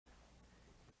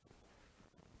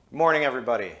Good morning,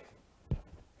 everybody.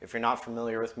 If you're not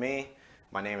familiar with me,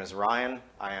 my name is Ryan.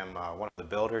 I am one of the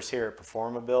builders here at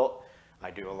Performabuilt.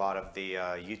 I do a lot of the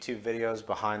YouTube videos,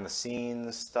 behind the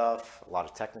scenes stuff, a lot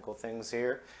of technical things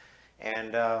here.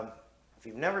 And if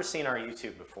you've never seen our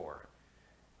YouTube before,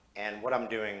 and what I'm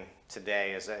doing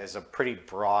today is a pretty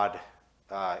broad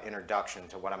introduction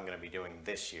to what I'm going to be doing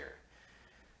this year.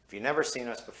 If you've never seen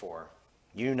us before,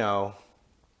 you know,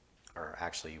 or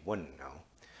actually you wouldn't know,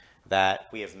 that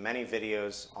we have many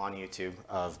videos on YouTube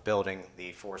of building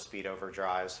the 4-speed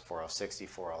overdrives, 4L60,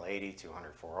 4L80,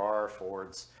 204R,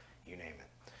 Fords, you name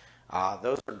it.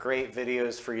 Those are great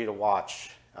videos for you to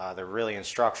watch. They're really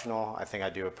instructional. I think I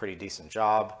do a pretty decent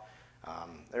job.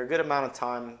 They're a good amount of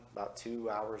time, about 2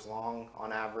 hours long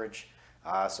on average.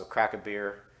 So crack a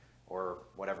beer or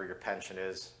whatever your penchant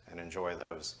is and enjoy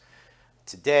those.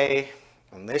 Today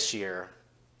and this year,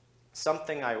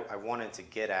 something I wanted to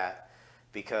get at,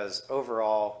 because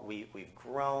overall we've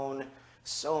grown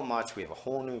so much. We have a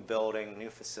whole new building, new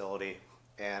facility,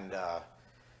 and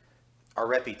our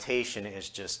reputation is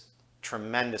just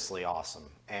tremendously awesome.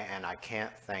 And I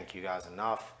can't thank you guys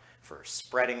enough for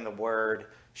spreading the word,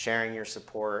 sharing your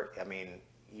support. I mean,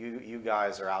 you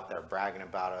guys are out there bragging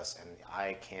about us, and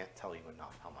I can't tell you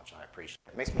enough how much I appreciate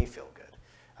it. It makes me feel good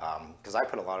because I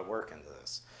put a lot of work into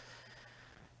this.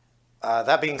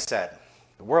 That being said,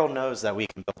 the world knows that we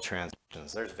can build transmissions.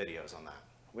 There's videos on that.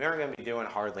 We aren't going to be doing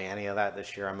hardly any of that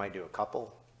this year. I might do a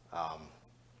couple.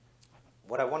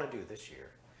 What I want to do this year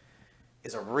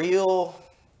is a real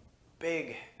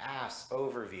big ass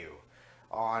overview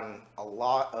on a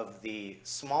lot of the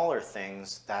smaller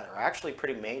things that are actually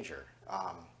pretty major.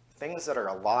 Things that are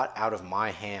a lot out of my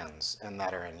hands and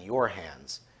that are in your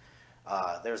hands.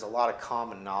 There's a lot of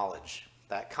common knowledge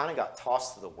that kind of got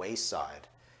tossed to the wayside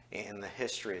in the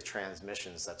history of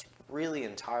transmissions. That's really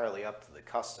entirely up to the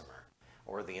customer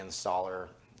or the installer,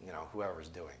 you know, whoever's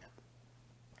doing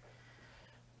it.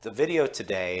 The video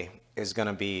today is going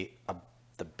to be,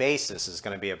 the basis is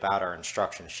going to be about our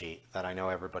instruction sheet that I know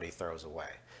everybody throws away.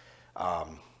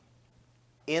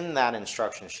 In that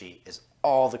instruction sheet is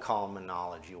all the common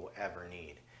knowledge you will ever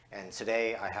need. And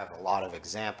today I have a lot of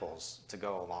examples to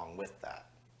go along with that.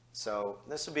 So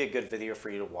this will be a good video for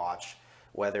you to watch.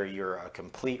 Whether you're a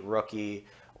complete rookie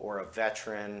or a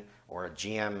veteran or a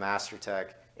GM Master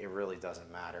Tech, it really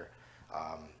doesn't matter.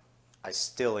 I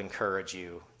still encourage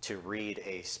you to read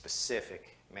a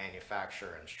specific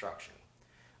manufacturer instruction.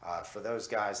 For those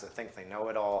guys that think they know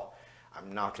it all,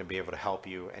 I'm not going to be able to help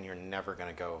you, and you're never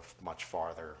going to go much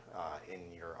farther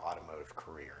in your automotive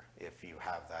career if you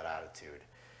have that attitude.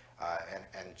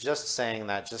 And just saying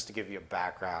that, just to give you a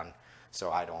background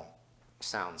so I don't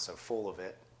sound so full of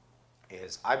it,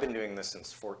 is I've been doing this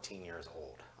since 14 years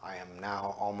old. I am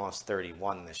now almost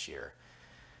 31 this year.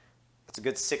 It's a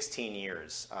good 16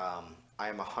 years. I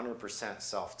am 100%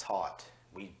 self-taught.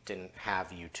 We didn't have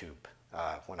YouTube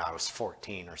when I was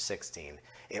 14 or 16.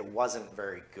 It wasn't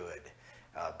very good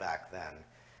back then,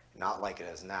 not like it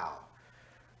is now.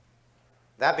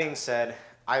 That being said,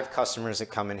 I have customers that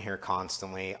come in here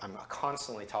constantly. I'm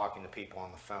constantly talking to people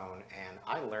on the phone, and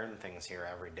I learn things here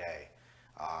every day.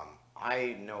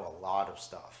 I know a lot of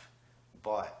stuff,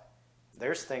 but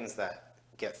there's things that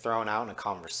get thrown out in a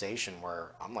conversation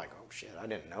where I'm like, oh shit, I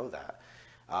didn't know that.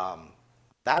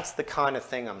 That's the kind of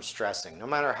thing I'm stressing, no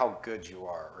matter how good you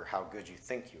are or how good you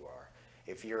think you are.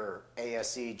 If you're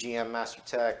ASE, GM Master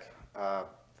Tech,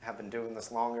 have been doing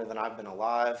this longer than I've been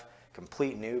alive,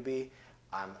 complete newbie,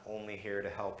 I'm only here to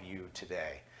help you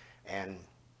today. And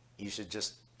you should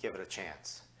just give it a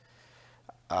chance.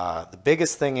 The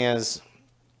biggest thing is,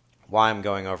 why I'm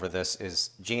going over this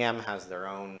is GM has their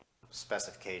own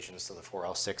specifications to the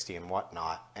 4L60 and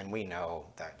whatnot, and we know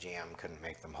that GM couldn't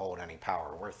make them hold any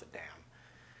power worth a damn.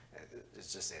 It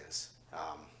just is.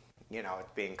 You know, it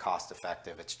being cost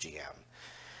effective, it's GM.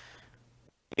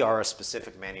 We are a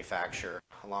specific manufacturer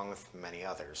along with many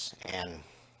others, and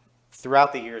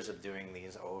throughout the years of doing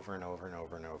these over and over and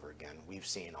over and over again, we've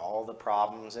seen all the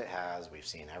problems it has, we've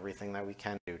seen everything that we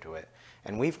can do to it,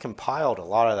 and we've compiled a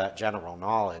lot of that general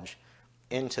knowledge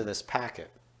into this packet.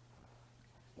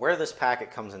 Where this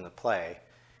packet comes into play,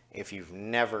 if you've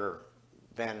never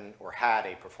been or had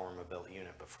a Performabuilt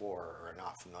unit before, or are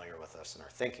not familiar with us and are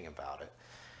thinking about it,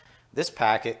 this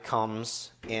packet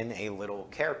comes in a little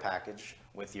care package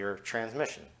with your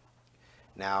transmission.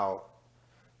 Now,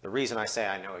 the reason I say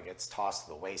I know it gets tossed to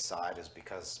the wayside is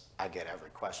because I get every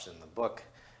question in the book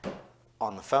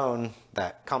on the phone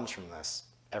that comes from this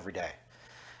every day.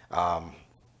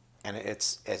 And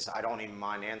I don't even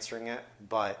mind answering it,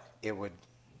 but it would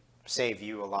save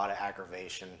you a lot of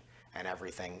aggravation and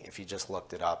everything. If you just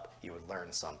looked it up, you would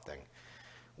learn something.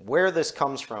 Where this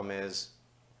comes from is,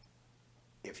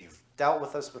 if you've dealt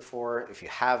with us before, if you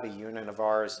have a unit of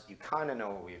ours, you kind of know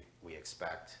what we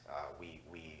expect.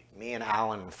 Me and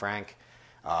Alan and Frank,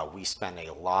 we spend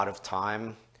a lot of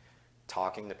time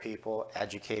talking to people,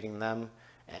 educating them,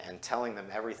 and telling them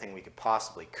everything we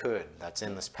could that's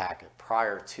in this packet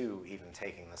prior to even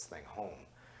taking this thing home.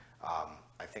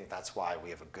 I think that's why we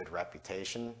have a good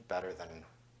reputation, better than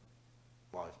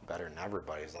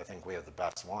everybody's. I think we have the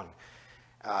best one.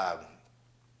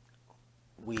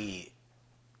 We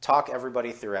talk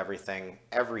everybody through everything,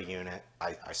 every unit.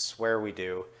 I swear we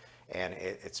do, and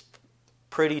it's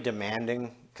pretty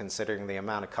demanding considering the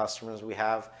amount of customers we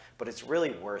have, but it's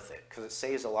really worth it because it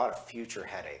saves a lot of future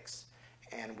headaches,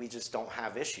 and we just don't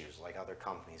have issues like other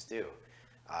companies do.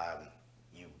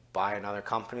 You buy another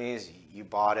company's, you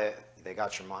bought it, they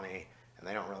got your money, and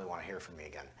they don't really want to hear from me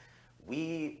again.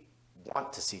 We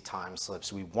want to see time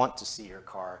slips. We want to see your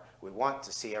car. We want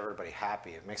to see everybody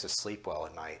happy. It makes us sleep well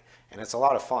at night. And it's a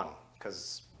lot of fun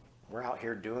because we're out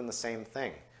here doing the same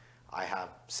thing. I have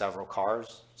several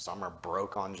cars. Some are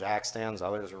broke on jack stands.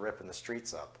 Others are ripping the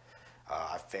streets up.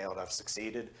 I've failed. I've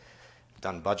succeeded. I've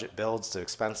done budget builds to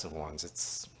expensive ones.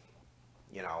 It's,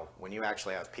 you know, when you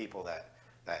actually have people that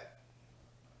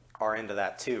are into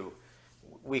that too,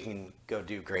 we can go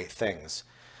do great things.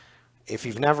 If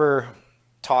you've never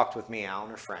talked with me,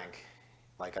 Alan or Frank,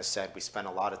 like I said, we spend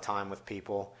a lot of time with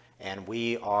people, and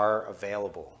we are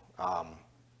available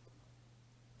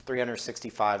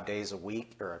 365 days a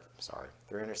week, or sorry,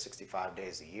 365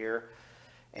 days a year,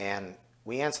 and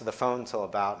we answer the phone till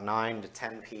about 9 to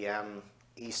 10 p.m.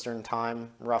 Eastern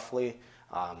time, roughly,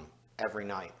 every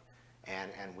night.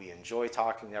 And we enjoy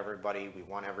talking to everybody. We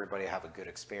want everybody to have a good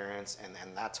experience, and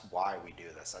that's why we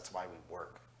do this. That's why we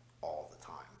work all the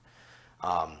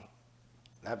time.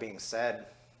 That being said,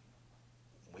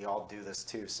 we all do this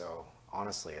too, so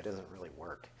honestly, it doesn't really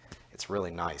work. It's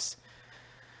really nice.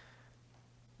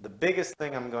 The biggest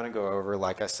thing I'm going to go over,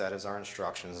 like I said, is our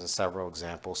instructions and several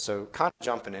examples. So kind of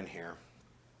jumping in here,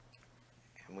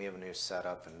 and we have a new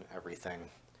setup and everything,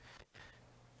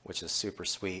 which is super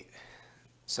sweet.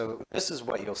 So this is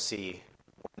what you'll see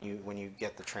when you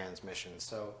get the transmission.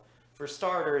 So for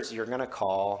starters, you're going to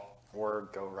call or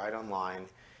go right online,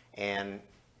 and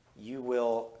you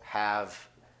will have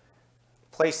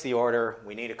placed the order.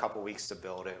 We need a couple weeks to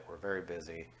build it. We're very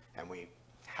busy, and we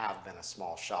have been a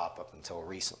small shop up until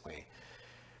recently.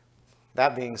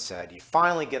 That being said, you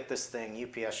finally get this thing.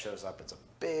 UPS shows up. It's a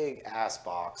big ass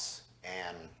box,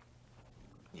 and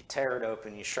you tear it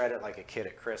open. You shred it like a kid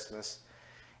at Christmas,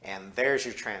 and there's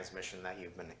your transmission that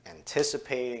you've been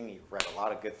anticipating. You've read a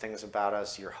lot of good things about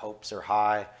us. Your hopes are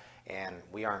high, and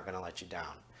we aren't going to let you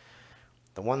down.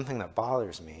 The one thing that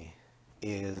bothers me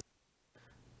is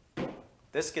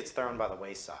this gets thrown by the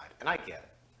wayside, and I get it.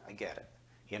 I get it.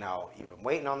 You know, you've been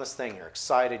waiting on this thing, you're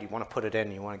excited, you want to put it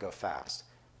in, you want to go fast.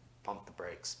 Pump the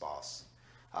brakes, boss.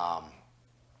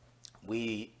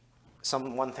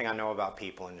 One thing I know about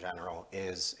people in general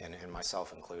is, and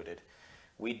myself included,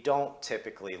 we don't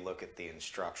typically look at the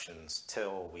instructions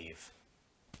till we've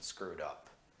screwed up.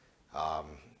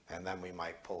 And then we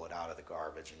might pull it out of the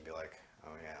garbage and be like,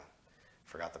 oh yeah,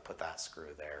 forgot to put that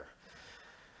screw there.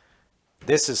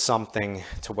 This is something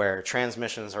to where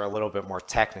transmissions are a little bit more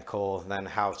technical than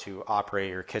how to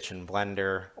operate your kitchen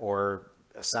blender or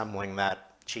assembling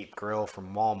that cheap grill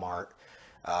from Walmart,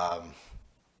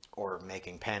 or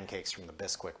making pancakes from the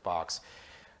Bisquick box.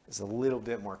 It's a little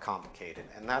bit more complicated,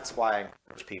 and that's why I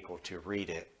encourage people to read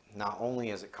it. Not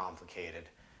only is it complicated,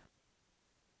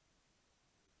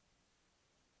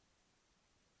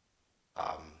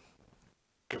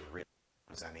 it really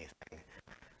is anything.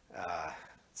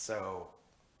 So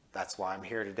that's why I'm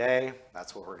here today.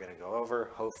 That's what we're going to go over.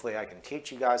 Hopefully I can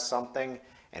teach you guys something.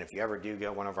 And if you ever do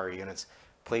get one of our units,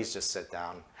 please just sit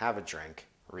down, have a drink,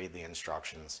 read the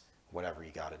instructions, whatever you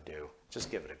got to do.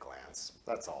 Just give it a glance.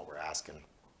 That's all we're asking.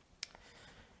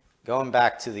 Going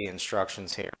back to the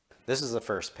instructions here. This is the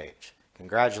first page.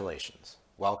 Congratulations.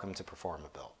 Welcome to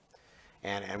Performabuilt.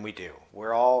 And we do.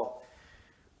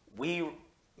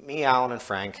 Me, Alan, and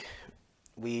Frank,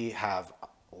 we have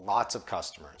lots of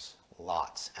customers,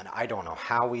 lots. And I don't know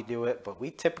how we do it, but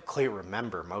we typically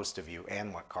remember most of you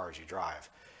and what cars you drive.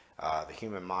 The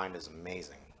human mind is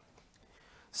amazing.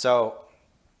 So,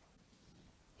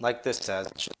 like this says,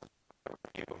 it's just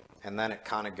you. And then it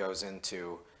kind of goes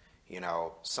into, you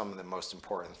know, some of the most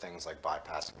important things like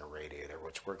bypassing a radiator,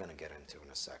 which we're going to get into in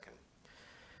a second.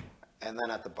 And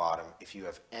then at the bottom, if you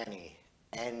have any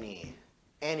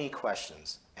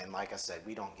questions, and like I said,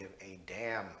 we don't give a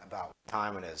damn about what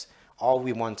time it is. All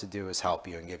we want to do is help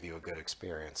you and give you a good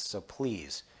experience. So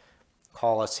please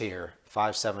call us here,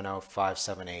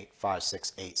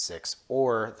 570-578-5686,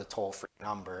 or the toll-free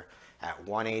number at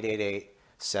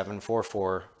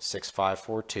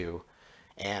 1-888-744-6542.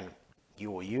 And you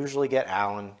will usually get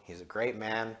Alan. He's a great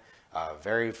man, a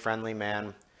very friendly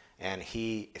man. And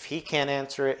if he can't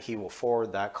answer it, he will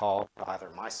forward that call to either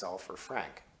myself or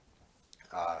Frank.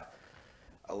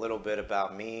 A little bit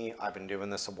about me. I've been doing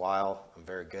this a while. I'm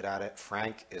very good at it.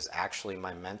 Frank is actually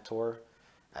my mentor.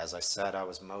 As I said, I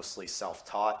was mostly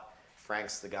self-taught.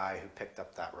 Frank's the guy who picked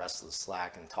up that rest of the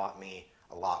slack and taught me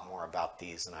a lot more about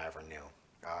these than I ever knew.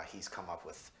 He's come up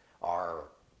with our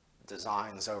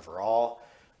designs overall.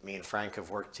 Me and Frank have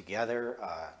worked together.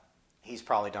 He's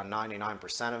probably done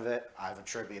 99% of it. I've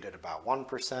attributed about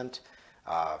 1%.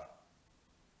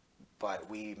 But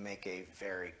we make a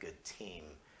very good team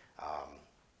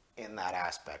in that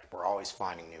aspect. We're always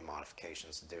finding new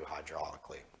modifications to do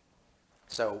hydraulically.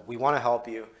 So we want to help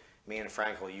you. Me and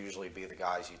Frank will usually be the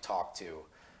guys you talk to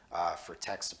for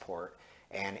tech support.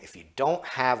 And if you don't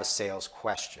have a sales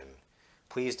question,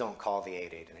 please don't call the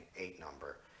 888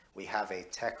 number. We have a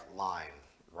tech line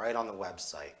right on the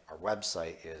website. Our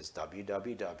website is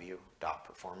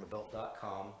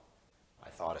www.performabuilt.com. I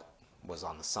thought it was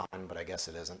on the sign, but I guess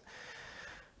it isn't.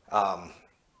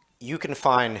 You can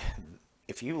find,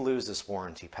 if you lose this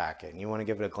warranty packet and you want to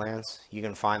give it a glance, you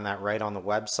can find that right on the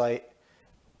website.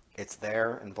 It's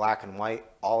there in black and white.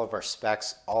 All of our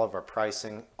specs, all of our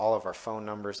pricing, all of our phone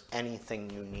numbers, anything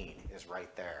you need is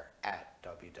right there at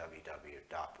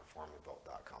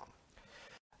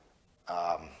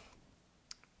www.performabuilt.com.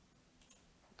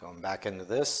 Going back into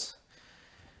this,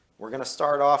 we're going to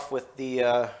start off with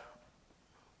the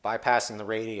bypassing the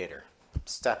radiator.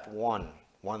 Step one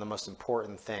of the most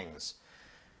important things.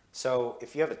 So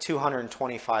if you have a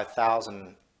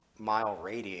 225,000 mile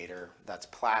radiator that's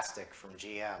plastic from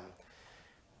GM,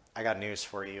 I got news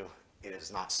for you. It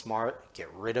is not smart.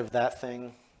 Get rid of that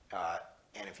thing.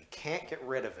 And if you can't get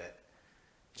rid of it,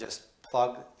 just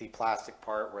plug the plastic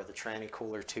part where the tranny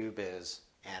cooler tube is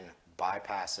and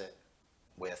bypass it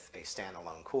with a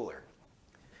standalone cooler.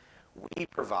 We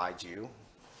provide you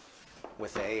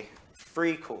with a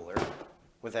free cooler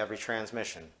with every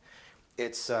transmission.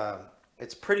 It's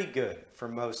pretty good for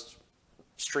most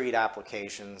street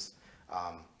applications.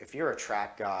 If you're a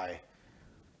track guy,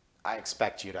 I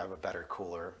expect you to have a better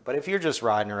cooler. But if you're just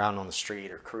riding around on the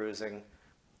street or cruising,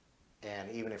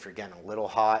 and even if you're getting a little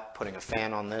hot, putting a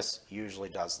fan on this usually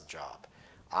does the job.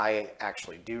 I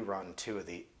actually do run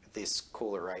this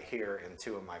cooler right here in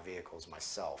two of my vehicles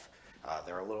myself.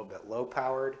 They're a little bit low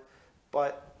powered,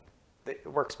 but it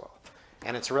works well.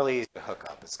 And it's really easy to hook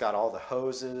up. It's got all the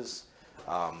hoses,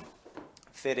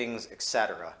 fittings,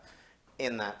 etc.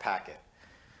 in that packet.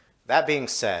 That being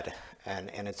said,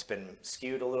 and it's been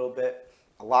skewed a little bit,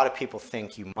 a lot of people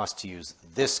think you must use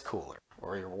this cooler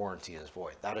or your warranty is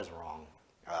void. That is wrong.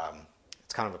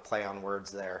 It's kind of a play on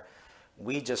words there.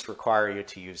 We just require you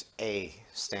to use a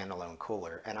standalone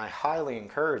cooler, and I highly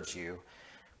encourage you,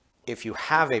 if you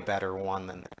have a better one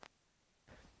than that,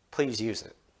 please use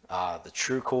it. The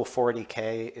TrueCool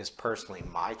 40K is personally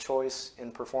my choice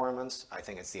in performance. I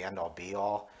think it's the end-all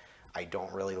be-all. I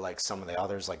don't really like some of the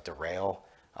others like Derail.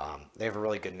 They have a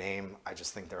really good name. I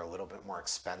just think they're a little bit more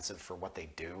expensive for what they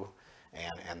do,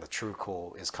 and the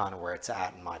TrueCool is kind of where it's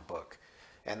at in my book.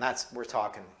 And we're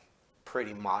talking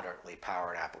pretty moderately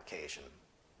powered application.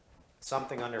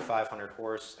 Something under 500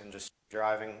 horse and just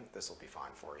driving, this will be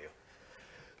fine for you.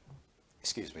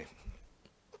 Excuse me.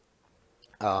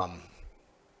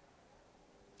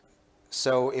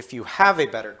 So if you have a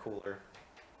better cooler,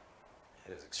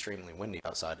 it is extremely windy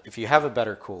outside. If you have a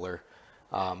better cooler,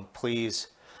 please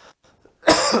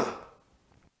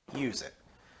use it.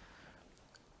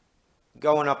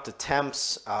 Going up to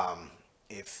temps,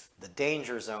 if the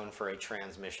danger zone for a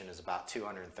transmission is about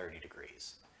 230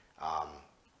 degrees.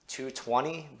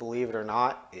 220, believe it or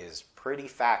not, is pretty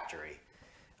factory.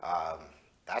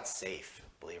 That's safe,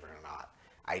 believe it or not.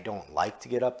 I don't like to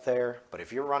get up there, but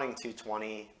if you're running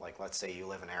 220, like let's say you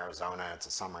live in Arizona, it's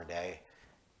a summer day,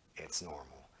 it's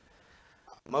normal.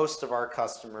 Most of our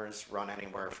customers run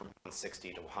anywhere from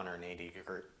 160 to 180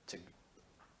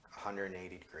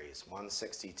 degrees,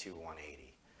 160 to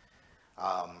 180.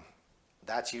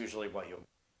 That's usually what you'll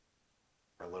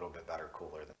get, a little bit better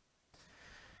cooler.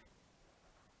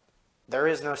 There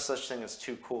is no such thing as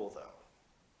too cool though.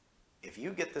 If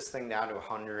you get this thing down to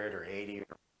 100 or 80,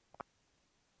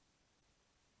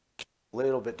 a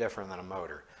little bit different than a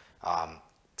motor.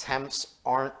 Temps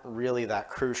aren't really that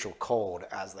crucial cold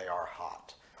as they are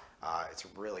hot. It's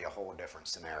really a whole different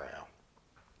scenario.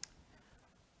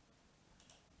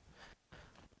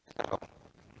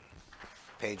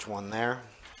 page 1 there.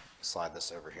 Slide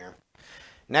this over here.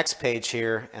 Next page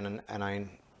here, and I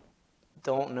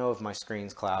don't know if my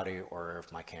screen's cloudy or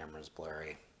if my camera's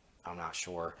blurry. I'm not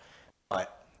sure.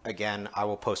 But again, I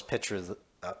will post pictures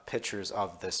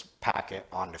of this packet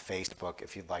onto Facebook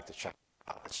if you'd like to check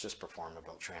it out. It's just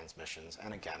Performabuilt transmissions.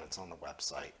 And again, it's on the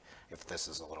website if this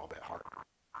is a little bit hard.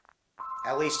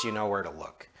 At least you know where to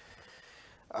look.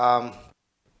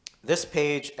 This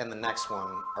page and the next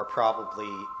one are probably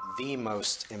the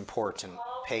most important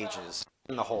pages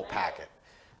in the whole packet.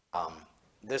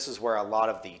 This is where a lot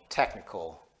of the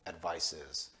technical advice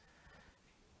is,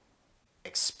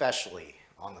 especially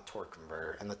on the torque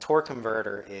converter. And the torque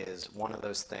converter is one of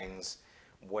those things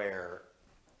where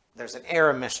there's an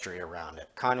air of mystery around it,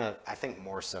 kind of, I think,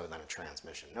 more so than a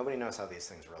transmission. Nobody knows how these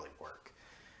things really work.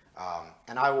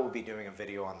 And I will be doing a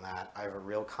video on that. I have a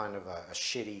real kind of a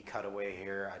shitty cutaway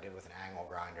here I did with an angle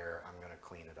grinder. I'm going to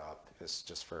clean it up. It's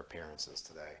just for appearances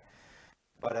today.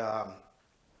 But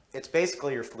it's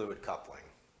basically your fluid coupling,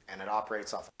 and it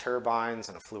operates off of turbines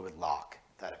and a fluid lock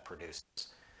that it produces.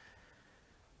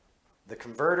 The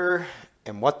converter,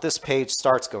 and what this page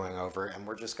starts going over, and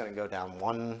we're just going to go down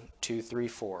 1, 2, 3,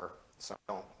 4, so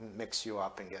I don't mix you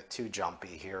up and get too jumpy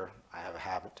here. I have a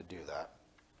habit to do that.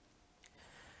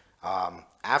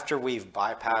 After we've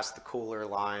bypassed the cooler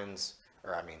lines,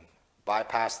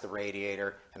 bypassed the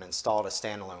radiator and installed a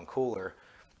standalone cooler,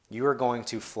 you are going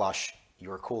to flush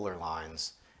your cooler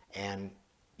lines, and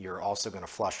you're also going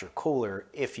to flush your cooler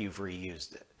if you've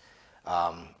reused it.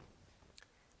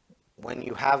 When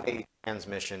you have a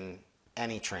transmission,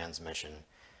 any transmission,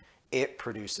 it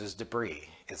produces debris.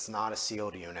 It's not a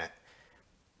sealed unit.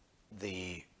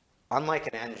 Unlike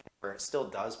an engine where it still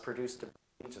does produce debris,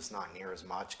 just not near as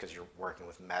much because you're working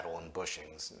with metal and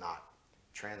bushings. Not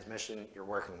transmission, you're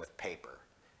working with paper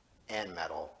and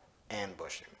metal and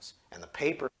bushings. And the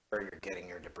paper is where you're getting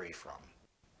your debris from.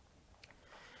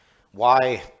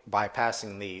 Why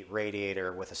bypassing the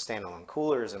radiator with a standalone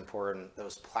cooler is important.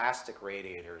 Those plastic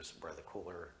radiators where the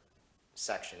cooler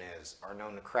section is are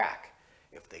known to crack.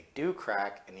 If they do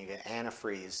crack and you get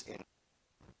antifreeze in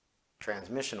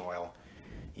transmission oil,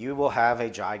 you will have a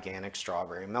gigantic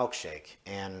strawberry milkshake.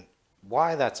 And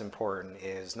why that's important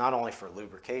is not only for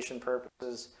lubrication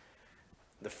purposes,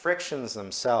 the frictions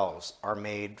themselves are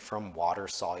made from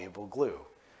water-soluble glue.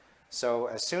 So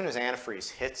as soon as antifreeze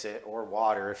hits it, or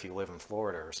water if you live in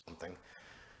Florida or something,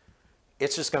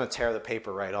 it's just going to tear the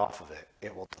paper right off of it.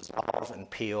 It will dissolve and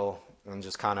peel and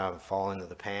just kind of fall into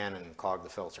the pan and clog the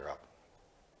filter up.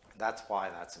 That's why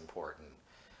that's important.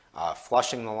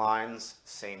 Flushing the lines,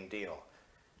 same deal.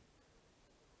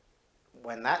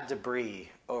 When that debris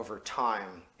over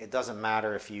time, it doesn't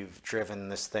matter if you've driven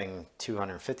this thing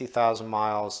 250,000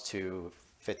 miles to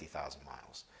 50,000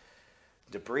 miles.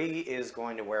 Debris is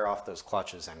going to wear off those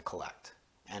clutches and collect.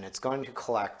 And it's going to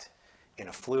collect in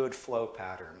a fluid flow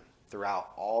pattern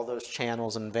throughout all those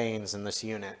channels and veins in this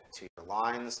unit to your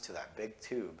lines, to that big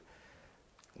tube.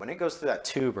 When it goes through that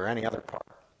tube or any other part,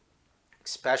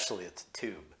 especially the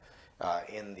tube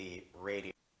in the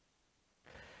radiator,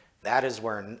 that is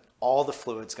where all the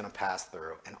fluid's going to pass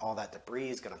through, and all that debris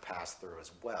is going to pass through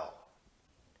as well.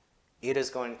 It is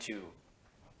going to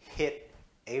hit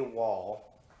a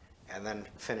wall and then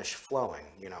finish flowing.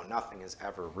 You know, nothing is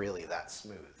ever really that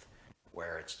smooth,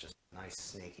 where it's just a nice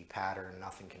snaky pattern,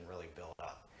 nothing can really build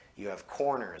up. You have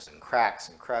corners and cracks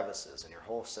and crevices in your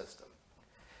whole system.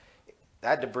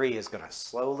 That debris is going to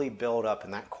slowly build up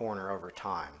in that corner over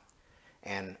time.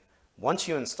 And once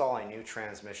you install a new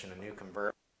transmission, a new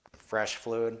converter, fresh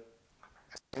fluid,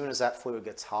 as soon as that fluid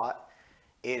gets hot,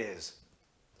 it is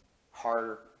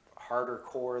harder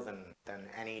core than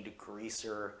any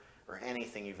degreaser or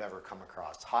anything you've ever come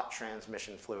across. Hot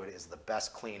transmission fluid is the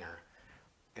best cleaner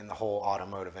in the whole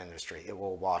automotive industry. It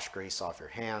will wash grease off your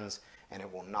hands, and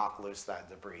it will knock loose that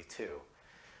debris too.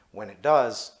 When it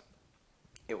does,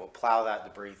 it will plow that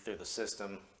debris through the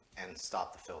system and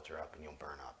stop the filter up, and you'll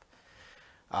burn up.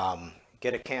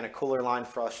 Get a can of cooler line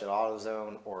flush at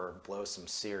AutoZone, or blow some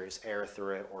serious air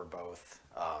through it, or both.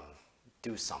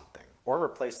 Do something. Or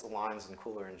replace the lines and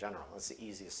cooler in general. That's the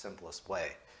easiest, simplest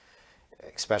way,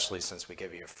 especially since we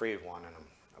give you a free one and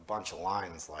a bunch of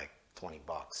lines like 20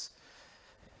 bucks.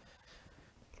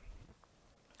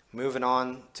 Moving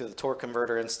on to the torque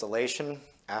converter installation.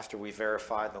 After we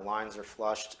verified the lines are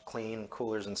flushed, clean,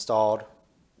 coolers installed,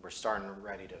 we're starting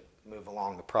ready to move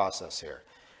along the process here.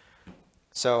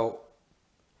 So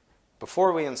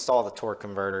before we install the torque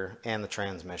converter and the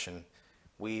transmission,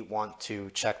 we want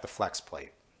to check the flex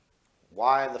plate.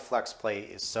 Why the flex plate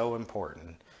is so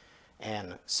important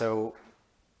and so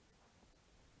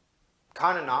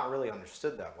kind of not really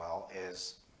understood that well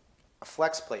is a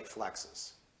flex plate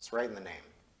flexes. It's right in the name.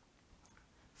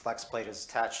 Flex plate is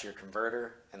attached to your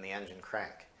converter and the engine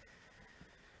crank.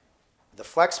 The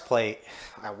flex plate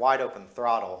at wide open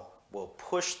throttle will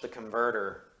push the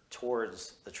converter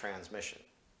towards the transmission,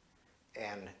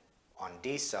 and on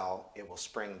decel it will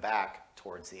spring back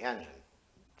towards the engine.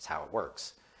 That's how it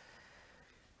works.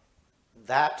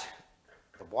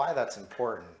 Why that's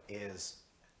important is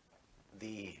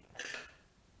the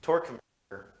torque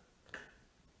converter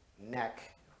neck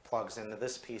plugs into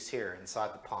this piece here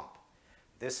inside the pump.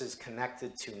 This is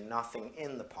connected to nothing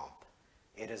in the pump.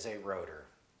 It is a rotor.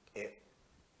 It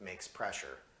makes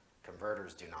pressure.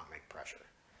 Converters do not make pressure.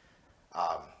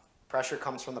 Pressure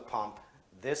comes from the pump.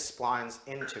 This splines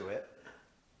into it,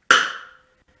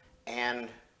 and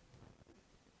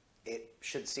it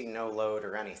should see no load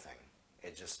or anything.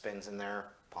 It just spins in there,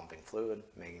 pumping fluid,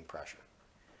 making pressure.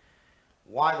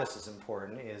 Why this is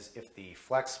important is if the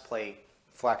flex plate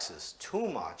flexes too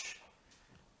much,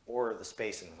 or the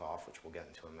spacing is off, which we'll get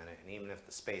into in a minute, and even if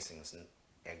the spacing isn't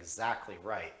exactly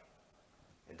right,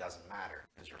 it doesn't matter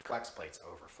because your flex plate's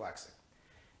over-flexing.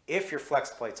 If your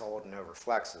flex plate's old and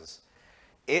over-flexes,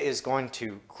 it is going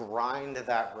to grind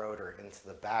that rotor into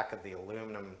the back of the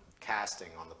aluminum casting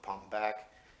on the pump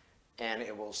back, and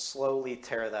it will slowly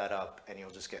tear that up, and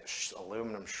you'll just get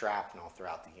aluminum shrapnel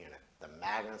throughout the unit. The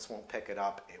magnets won't pick it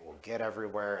up. It will get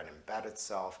everywhere and embed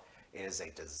itself. It is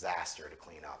a disaster to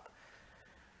clean up.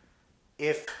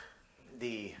 If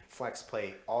the flex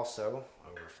plate also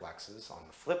overflexes on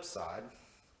the flip side,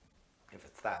 if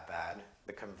it's that bad,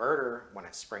 the converter, when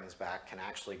it springs back, can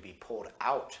actually be pulled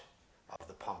out of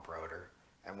the pump rotor,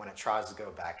 and when it tries to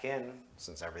go back in,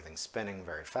 since everything's spinning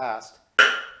very fast,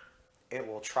 it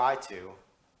will try to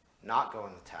not go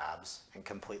in the tabs and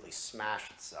completely smash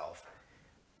itself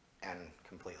and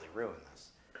completely ruin this.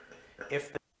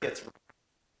 If this gets,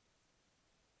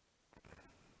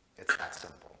 it's that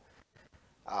simple.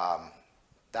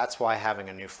 That's why having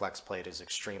a new flex plate is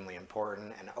extremely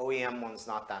important, and OEM ones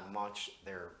not that much.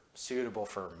 They're suitable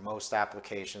for most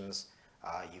applications.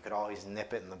 You could always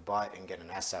nip it in the butt and get an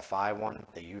SFI one.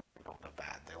 They usually don't go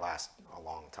bad. They last a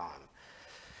long time.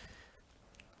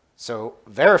 So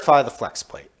verify the flex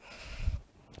plate.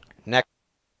 Next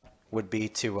would be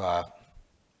to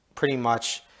pretty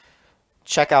much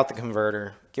check out the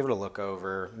converter, give it a look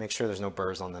over, make sure there's no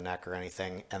burrs on the neck or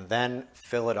anything, and then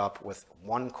fill it up with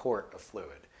 1 quart of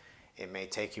fluid. It may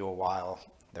take you a while.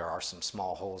 There are some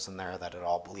small holes in there that it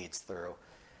all bleeds through,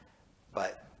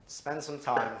 but spend some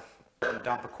time and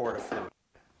dump 1 quart of fluid.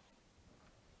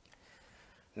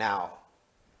 Now,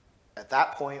 at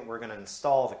that point, we're going to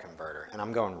install the converter, and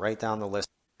I'm going right down the list.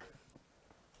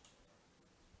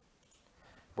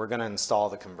 We're going to install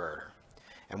the converter.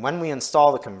 And when we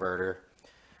install the converter,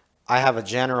 I have a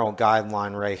general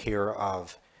guideline right here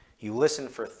of you listen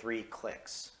for 3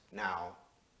 clicks. Now,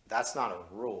 that's not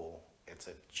a rule, it's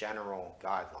a general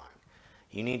guideline.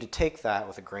 You need to take that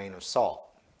with a grain of salt.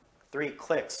 3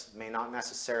 clicks may not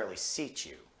necessarily seat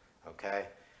you, okay?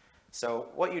 So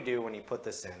what you do when you put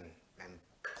this in, and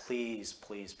please,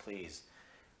 please, please,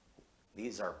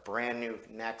 these are brand new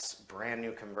necks, brand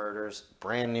new converters,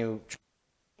 brand new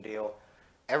deal.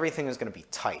 Everything is going to be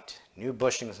tight. New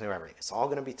bushings, new everything. It's all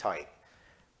going to be tight.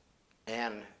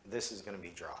 And this is going to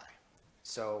be dry.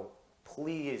 So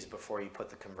please, before you put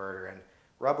the converter in,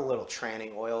 rub a little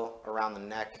tranny oil around the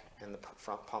neck and the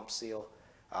front pump seal.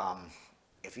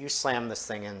 If you slam this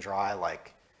thing in dry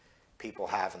like people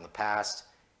have in the past,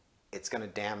 it's going to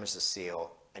damage the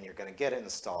seal, and you're going to get it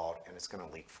installed, and it's going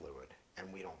to leak fluid.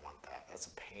 And we don't want that. That's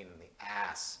a pain in the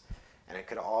ass. And it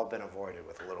could have all been avoided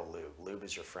with a little lube. Lube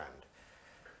is your friend.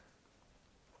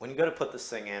 When you go to put this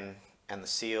thing in, and the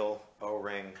seal,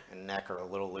 O-ring, and neck are a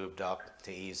little lubed up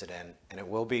to ease it in, and it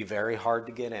will be very hard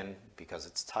to get in because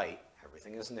it's tight,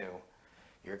 everything is new,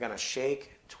 you're going to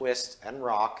shake, twist, and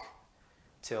rock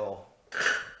till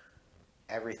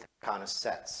everything kind of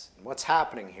sets. And what's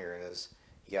happening here is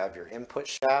you have your input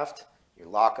shaft, your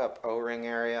lockup O-ring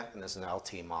area, and this is an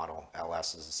LT model.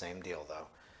 LS is the same deal though.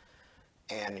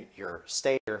 And your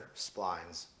stator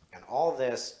splines. And all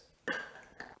this,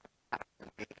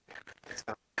 it's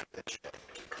going to be this shape.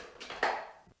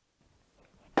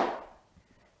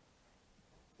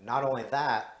 Not only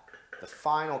that, the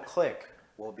final click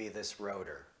will be this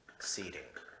rotor seating,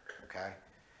 okay?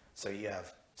 So you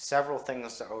have several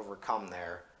things to overcome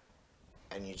there,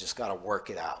 and you just got to work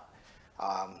it out.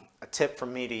 A tip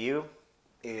from me to you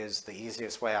is the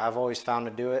easiest way I've always found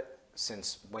to do it,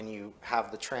 since when you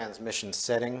have the transmission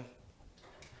sitting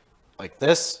like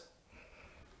this,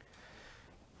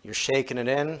 you're shaking it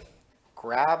in,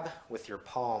 grab with your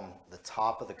palm the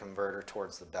top of the converter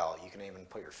towards the belt. You can even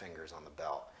put your fingers on the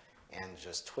belt and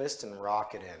just twist and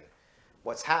rock it in.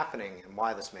 What's happening and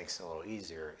why this makes it a little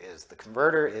easier is the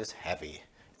converter is heavy.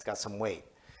 It's got some weight.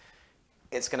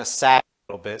 It's going to sag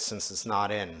a little bit since it's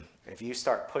not in. If you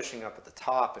start pushing up at the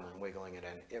top and wiggling it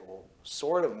in, it will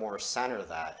sort of more center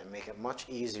that and make it much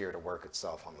easier to work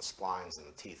itself on the splines and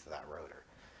the teeth of that rotor.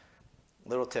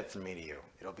 Little tip from me to you,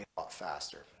 it'll be a lot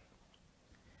faster.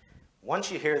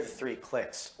 Once you hear the 3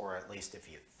 clicks, or at least if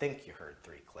you think you heard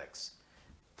 3 clicks,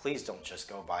 please don't just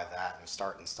go by that and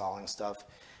start installing stuff.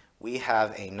 We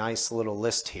have a nice little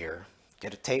list here.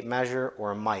 Get a tape measure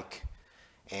or a mic,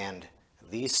 and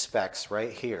these specs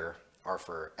right here are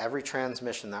for every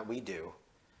transmission that we do.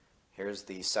 Here's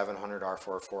the 700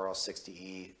 R4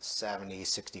 4L60E 70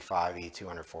 65E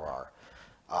 204R.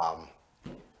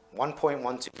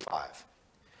 1.125.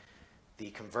 The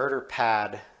converter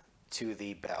pad to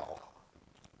the bell.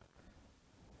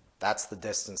 That's the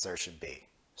distance there should be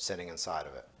sitting inside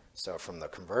of it. So from the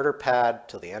converter pad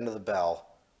to the end of the bell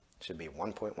should be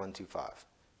 1.125.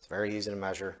 It's very easy to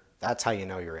measure. That's how you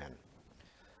know you're in.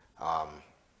 I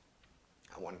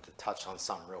wanted to touch on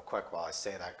something real quick while I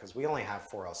say that, because we only have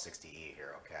 4L60E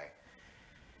here, okay?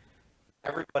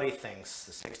 Everybody thinks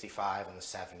the 65 and the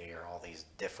 70 are all these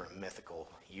different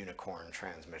mythical unicorn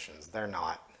transmissions. They're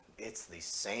not. It's the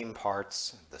same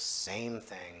parts, the same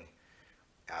thing.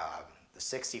 The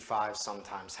 65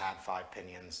 sometimes had 5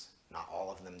 pinions. Not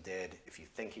all of them did. If you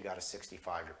think you got a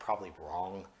 65, you're probably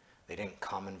wrong. They didn't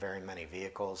come in very many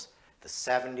vehicles. The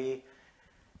 70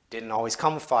 didn't always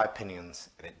come with 5 pinions,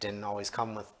 and it didn't always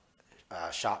come with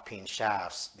shot peen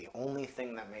shafts. The only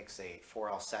thing that makes a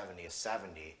 4L70 a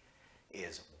 70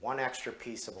 is one extra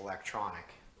piece of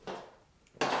electronic,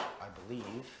 which I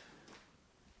believe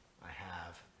I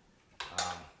have.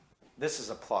 This is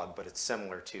a plug, but it's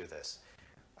similar to this.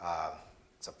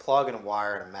 It's a plug and a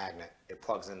wire and a magnet. It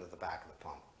plugs into the back of the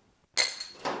pump.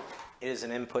 It is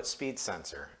an input speed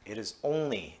sensor. It is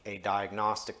only a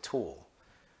diagnostic tool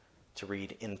to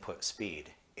read input speed.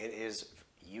 It is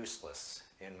useless,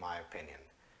 in my opinion.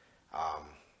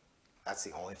 That's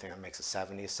the only thing that makes a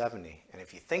 70 a 70. And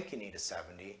if you think you need a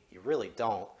 70, you really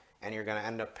don't, and you're going to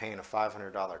end up paying a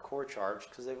 $500 core charge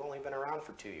because they've only been around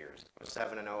for 2 years,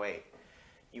 07 and 08.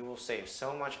 You will save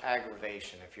so much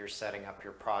aggravation if you're setting up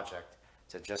your project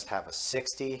to just have a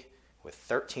 60 with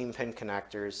 13 pin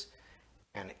connectors,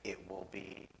 and it will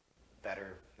be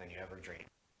better than you ever dreamed.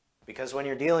 Because when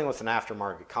you're dealing with an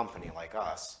aftermarket company like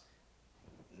us,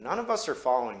 none of us are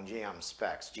following GM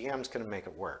specs. GM's going to make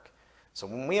it work. So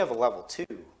when we have a level 2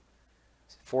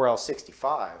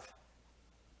 4L65,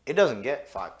 it doesn't get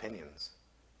 5 pinions.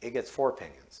 It gets 4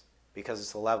 pinions because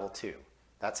it's a level 2.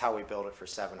 That's how we build it for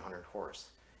 700 horse.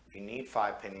 If you need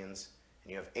 5 pinions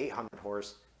and you have 800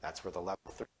 horse, that's where the level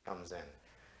 3 comes in.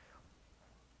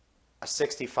 A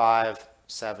 65,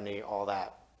 70, all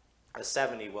that. A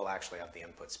 70 will actually have the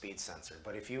input speed sensor,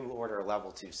 but if you order a level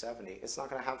 2 70, it's not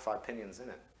going to have 5 pinions in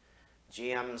it.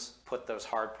 GMs put those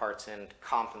hard parts in to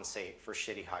compensate for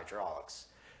shitty hydraulics.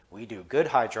 We do good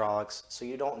hydraulics, so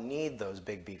you don't need those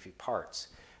big beefy parts.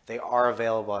 They are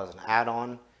available as an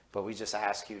add-on, but we just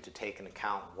ask you to take into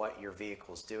account what your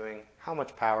vehicle is doing, how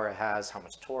much power it has, how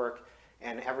much torque,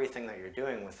 and everything that you're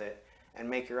doing with it, and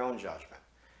make your own judgment.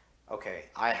 Okay,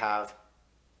 I have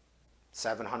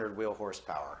 700 wheel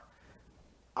horsepower.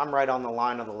 I'm right on the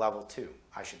line of the level 2.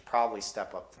 I should probably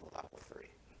step up to the level 3.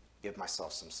 Give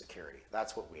myself some security.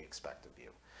 That's what we expect of you.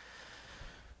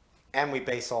 And we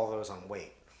base all those on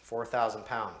weight. 4,000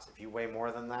 pounds. If you weigh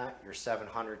more than that, your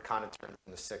 700 kind of turns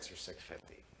into 6 or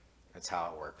 650. That's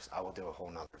how it works. I will do a whole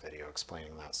nother video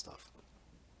explaining that stuff.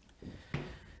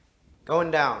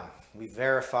 Going down, we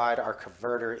verified our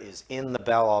converter is in the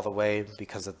bell all the way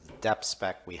because of the depth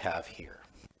spec we have here.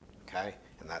 Okay?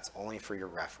 And that's only for your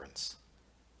reference.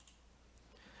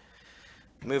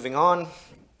 Moving on,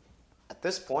 at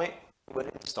this point, you would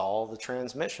install the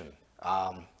transmission.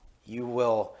 You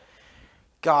will,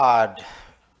 God,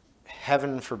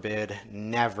 heaven forbid,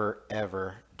 never,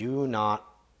 ever, do not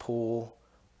pull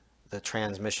the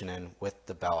transmission in with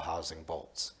the bell housing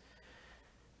bolts.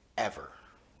 Ever.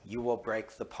 You will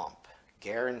break the pump,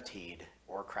 guaranteed,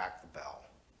 or crack the bell.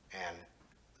 And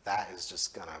that is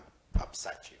just going to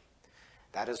upset you.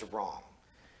 That is wrong.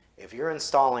 If you're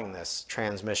installing this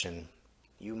transmission,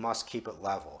 you must keep it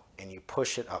level, and you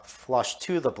push it up flush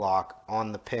to the block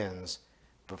on the pins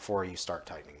before you start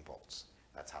tightening bolts.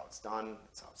 That's how it's done,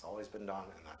 that's how it's always been done,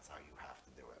 and that's how you have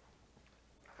to do it.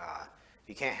 If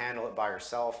you can't handle it by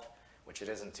yourself, which it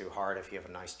isn't too hard if you have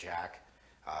a nice jack,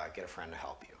 get a friend to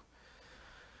help you.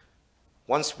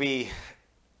 Once we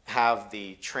have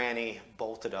the tranny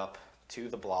bolted up to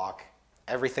the block.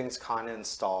 Everything's kind of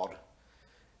installed,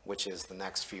 which is the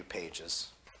next few pages.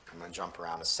 I'm going to jump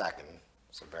around a second,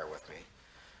 so bear with me.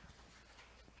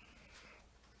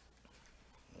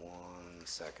 1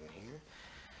 second here.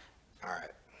 All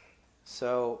right.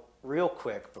 So real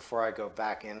quick, before I go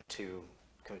back into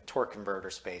torque converter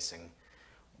spacing,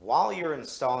 while you're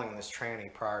installing this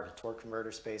tranny prior to torque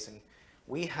converter spacing,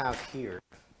 we have here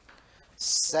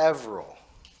several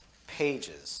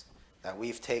pages that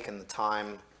we've taken the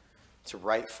time to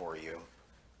write for you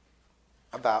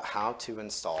about how to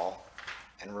install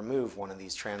and remove one of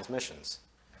these transmissions.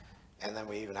 And then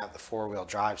we even have the four-wheel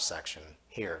drive section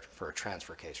here for a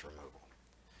transfer case removal.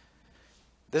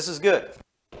 This is good.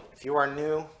 If you are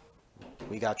new,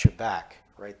 we got your back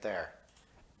right there.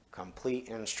 Complete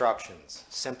instructions,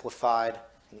 simplified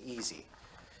and easy.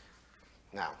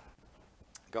 Now,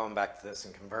 going back to this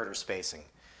in converter spacing.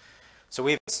 So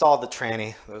we've installed the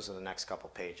tranny. Those are the next couple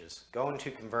pages. Go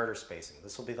into converter spacing.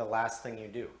 This will be the last thing you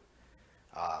do.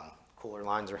 Cooler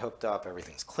lines are hooked up.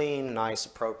 Everything's clean, nice,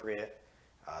 appropriate.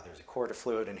 There's a quart of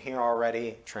fluid in here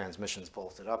already. Transmission's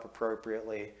bolted up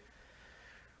appropriately.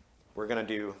 We're going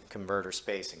to do converter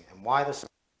spacing. And why this is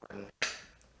important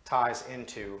ties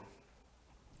into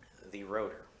the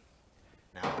rotor.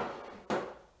 Now,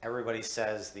 everybody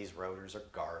says these rotors are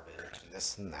garbage and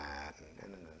this and that,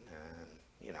 and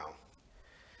you know,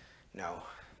 no,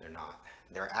 they're not.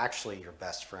 They're actually your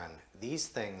best friend. These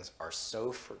things are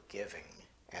so forgiving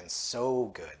and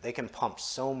so good. They can pump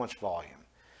so much volume.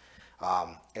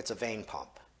 It's a vane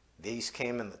pump. These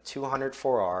came in the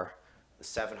 204R, the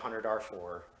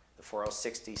 700R4, the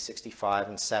 4060, 65,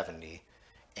 and 70,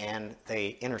 and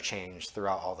they interchange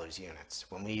throughout all those units.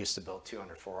 When we used to build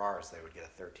 204Rs, they would get a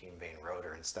 13 vane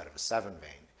rotor instead of a 7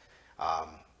 vane.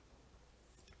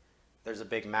 There's a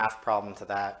big math problem to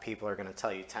that. People are going to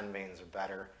tell you 10 vanes are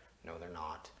better. No, they're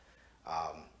not.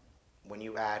 When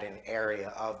you add an area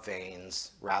of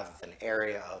vanes rather than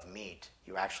area of meat,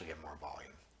 you actually get more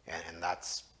volume. And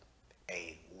that's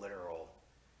a literal,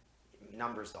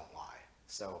 numbers don't lie.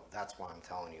 So that's why I'm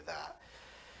telling you that.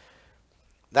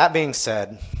 That being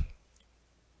said,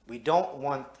 we don't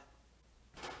want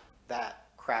that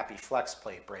crappy flex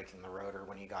plate breaking the rotor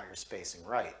when you got your spacing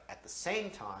right. At the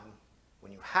same time,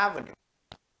 when you have a new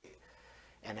plate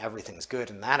and everything's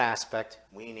good in that aspect,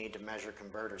 we need to measure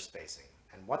converter spacing.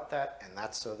 And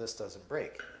that's so this doesn't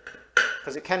break.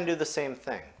 Because it can do the same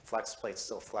thing. Flex plates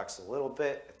still flex a little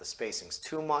bit. If the spacing's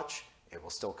too much, it will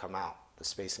still come out. If the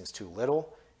spacing's too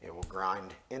little, it will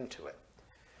grind into it.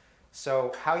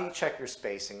 So how you check your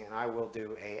spacing, and I will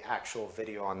do an actual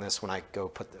video on this when I go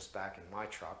put this back in my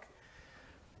truck.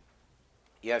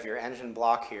 You have your engine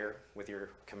block here with your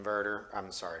converter,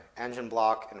 engine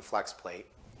block and flex plate,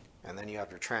 and then you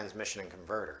have your transmission and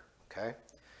converter, okay?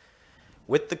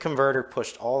 With the converter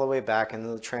pushed all the way back into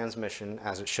the transmission,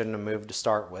 as it shouldn't have moved to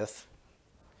start with,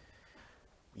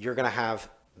 you're going to have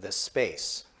this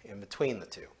space in between the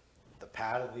two. The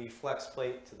pad of the flex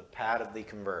plate to the pad of the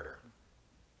converter.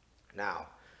 Now,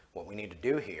 what we need to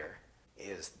do here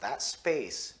is that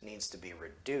space needs to be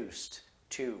reduced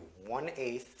to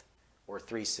 1/8 or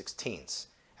 3/16.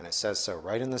 And it says so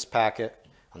right in this packet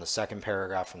on the second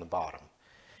paragraph from the bottom.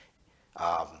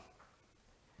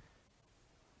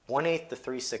 1/8 to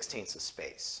 3/16 of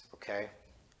space, okay?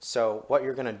 So what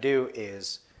you're going to do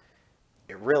is,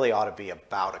 it really ought to be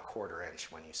about 1/4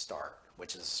 inch when you start,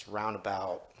 which is around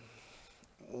about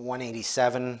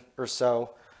 187 or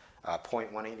so,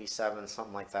 0.187,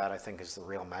 something like that, I think is the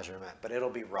real measurement, but it'll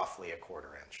be roughly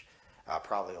 1/4 inch,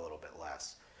 probably a little bit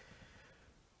less.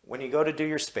 When you go to do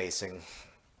your spacing,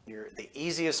 the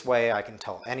easiest way I can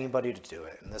tell anybody to do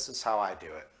it, and this is how I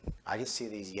do it. I can see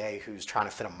these yahoos trying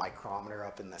to fit a micrometer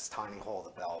up in this tiny hole of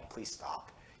the belt. Please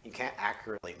stop. You can't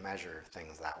accurately measure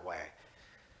things that way.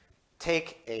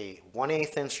 Take a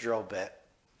 1/8 inch drill bit,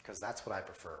 because that's what I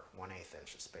prefer, 1/8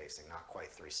 inch of spacing, not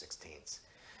quite 3/16.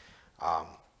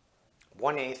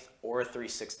 1/8 or a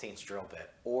 3/16 drill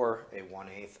bit, or a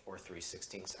 1/8 or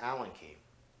 3/16 Allen key.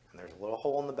 And there's a little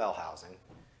hole in the bell housing,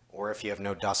 or if you have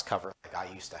no dust cover like I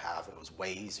used to have, it was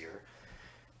way easier.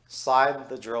 Slide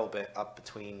the drill bit up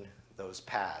between those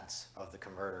pads of the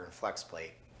converter and flex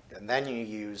plate, and then you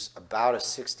use about a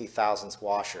 60 thousandths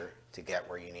washer to get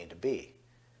where you need to be.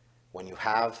 When you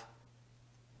have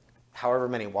however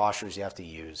many washers you have to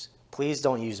use, please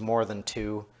don't use more than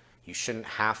 2. You shouldn't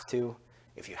have to.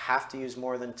 If you have to use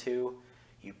more than 2,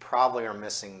 you probably are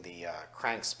missing the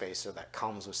crank spacer that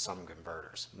comes with some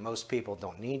converters. Most people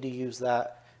don't need to use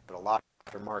that, but a lot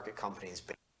of aftermarket companies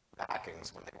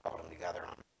backings when they weld them together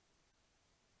on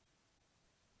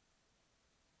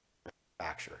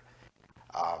manufacturer.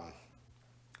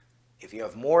 If you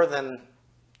have more than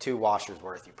 2 washers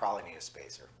worth, you probably need a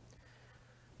spacer.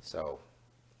 So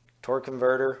torque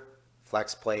converter,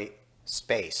 flex plate,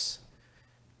 space,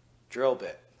 drill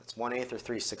bit, that's 1/8 or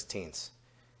 3/16.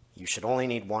 You should only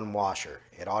need 1 washer.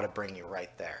 It ought to bring you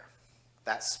right there.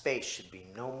 That space should be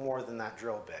no more than that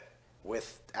drill bit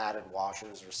with added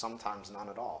washers or sometimes none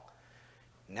at all.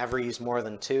 Never use more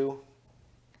than 2,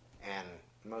 and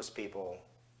most people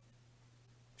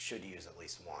should use at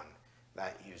least 1.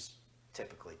 That use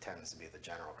typically tends to be the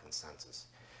general consensus.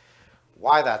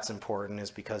 Why that's important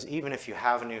is because even if you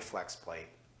have a new flex plate,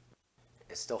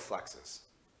 it still flexes.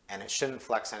 And it shouldn't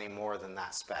flex any more than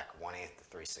that spec, 1/8 to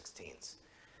 3/16.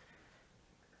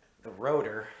 The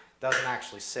rotor doesn't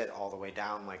actually sit all the way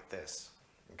down like this,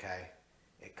 okay?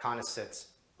 It kind of sits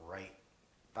right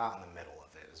about in the middle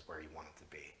of it is where you want it to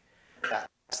be. That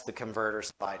lets the converter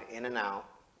slide in and out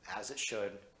as it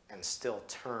should and still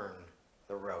turn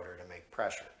the rotor to make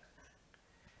pressure.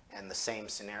 And the same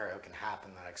scenario can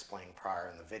happen that I explained prior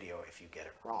in the video if you get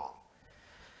it wrong.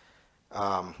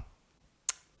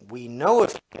 We know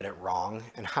if you get it wrong,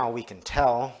 and how we can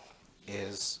tell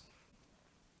is,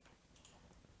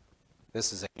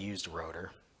 this is a used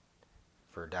rotor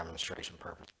for demonstration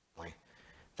purposes only.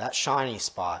 That shiny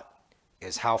spot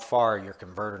is how far your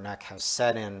converter neck has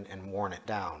set in and worn it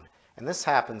down. And this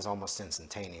happens almost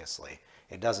instantaneously.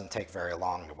 It doesn't take very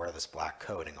long to wear this black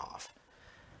coating off.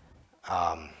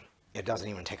 It doesn't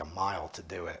even take a mile to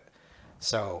do it.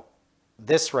 So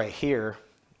this right here,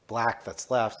 black that's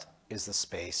left, is the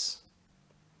space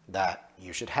that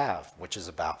you should have, which is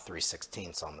about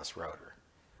 3/16 on this rotor.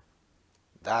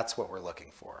 That's what we're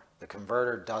looking for. The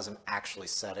converter doesn't actually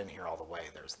set in here all the way.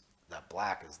 That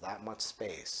black is that much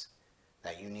space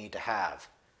that you need to have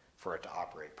for it to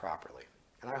operate properly.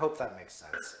 And I hope that makes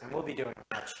sense. And we'll be doing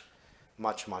a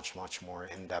much more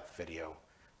in-depth video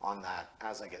on that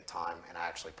as I get time and I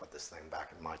actually put this thing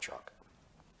back in my truck.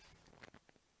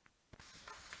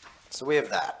 So we have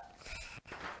that.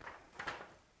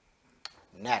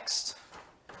 Next,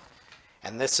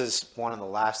 and this is one of the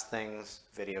last things,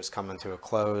 video's coming to a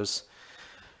close.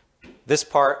 This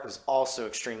part is also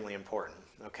extremely important,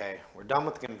 okay? We're done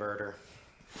with the converter.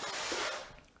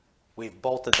 We've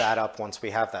bolted that up once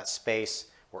we have that space.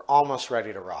 We're almost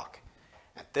ready to rock.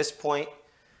 At this point,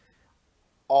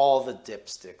 all the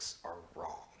dipsticks are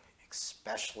wrong,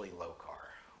 especially low car.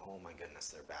 Oh my goodness,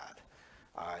 they're bad.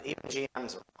 Even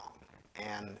GMs are wrong.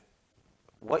 And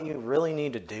what you really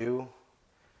need to do,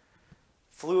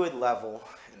 fluid level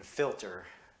and filter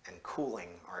and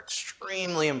cooling are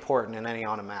extremely important in any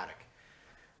automatic.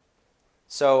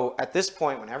 So at this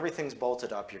point, when everything's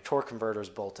bolted up, your torque converter's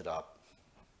bolted up,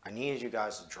 I need you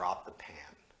guys to drop the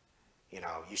pan. You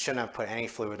know, you shouldn't have put any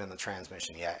fluid in the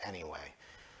transmission yet anyway.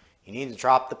 You need to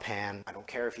drop the pan. I don't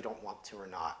care if you don't want to or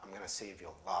not. I'm going to save you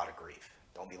a lot of grief.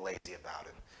 Don't be lazy about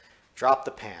it. Drop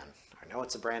the pan. I know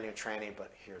it's a brand new tranny,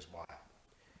 but here's why.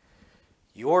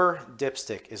 Your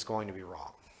dipstick is going to be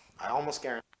wrong. I almost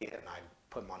guarantee it, and I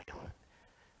put money on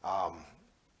it.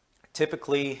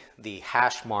 Typically, the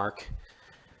hash mark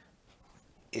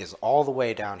is all the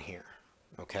way down here,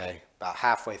 okay, about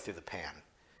halfway through the pan.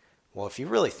 Well, if you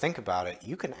really think about it,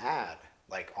 you can add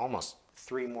like almost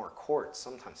 3 more quarts,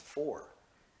 sometimes 4.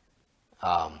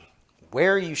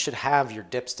 Where you should have your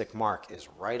dipstick mark is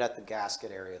right at the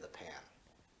gasket area of the pan,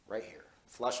 right here,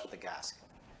 flush with the gasket.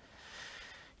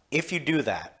 If you do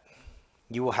that,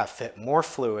 you will have fit more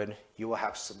fluid, you will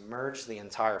have submerged the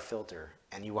entire filter,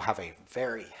 and you will have a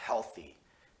very healthy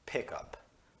pickup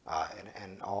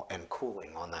and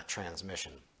cooling on that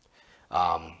transmission.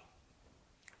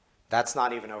 That's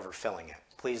not even overfilling it.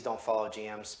 Please don't follow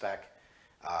GM spec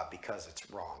because it's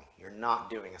wrong. You're not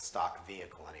doing a stock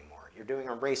vehicle anymore. You're doing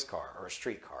a race car or a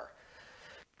street car.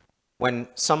 When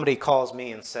somebody calls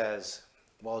me and says,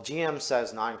 well, GM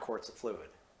says 9 quarts of fluid.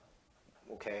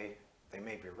 Okay, they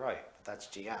may be right, but that's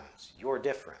GM's. You're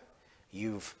different.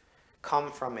 You've come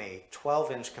from a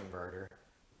 12-inch converter.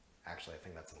 Actually, I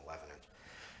think that's an 11-inch.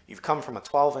 You've come from a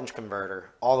 12-inch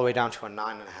converter all the way down to a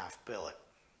 9.5 billet.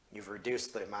 You've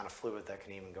reduced the amount of fluid that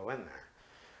can even go in there.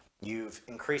 You've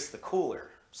increased the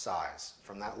cooler size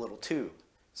from that little tube.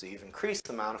 So you've increased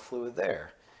the amount of fluid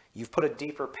there. You've put a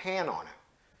deeper pan on it.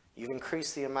 You've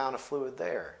increased the amount of fluid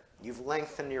there. You've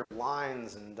lengthened your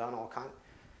lines and done all kinds.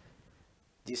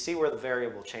 Do you see where the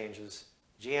variable changes?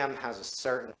 GM has a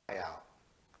certain layout.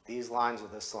 These lines are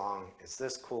this long, it's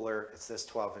this cooler, it's this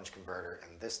 12-inch converter,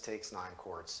 and this takes 9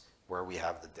 quarts where we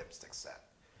have the dipstick set.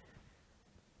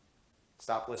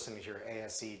 Stop listening to your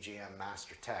ASE GM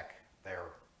Master Tech.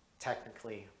 They're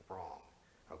technically wrong,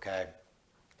 okay?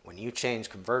 When you change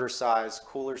converter size,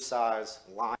 cooler size,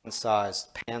 line size,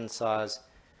 pan size,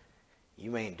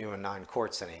 you ain't doing 9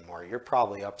 quarts anymore. You're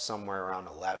probably up somewhere around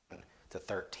 11 to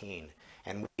 13.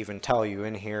 And we even tell you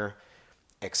in here,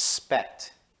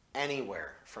 expect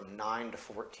anywhere from 9 to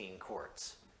 14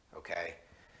 quarts, okay?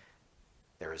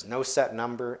 There is no set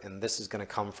number, and this is going to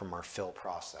come from our fill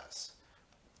process.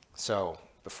 So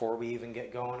before we even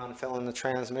get going on filling the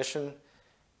transmission,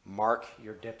 mark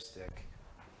your dipstick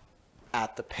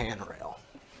at the pan rail.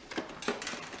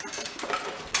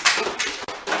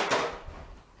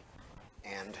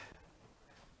 And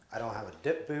I don't have a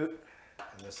dip boot,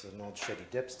 and this is an old shitty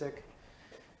dipstick,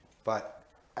 but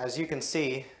as you can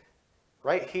see,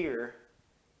 right here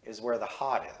is where the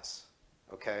hot is,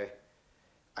 okay?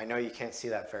 I know you can't see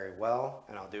that very well,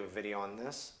 and I'll do a video on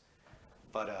this,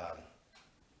 but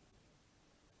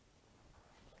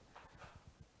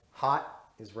hot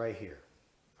is right here,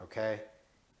 okay?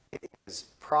 It is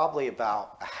probably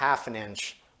about a ½ an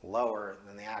inch lower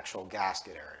than the actual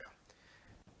gasket area.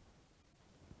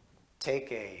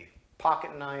 Take a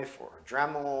pocket knife or a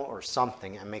Dremel or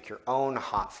something and make your own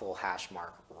hot full hash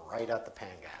mark right at the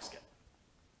pan gasket.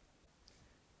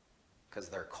 Because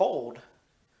they're cold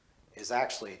is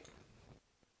actually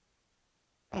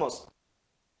almost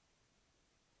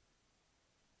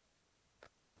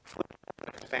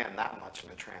expand that much in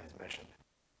a transmission.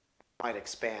 It might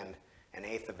expand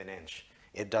 1/8 of an inch.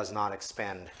 It does not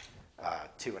expand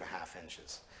 2½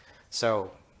 inches.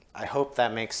 So I hope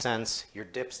that makes sense. Your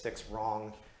dipstick's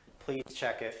wrong. Please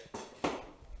check it.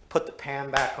 Put the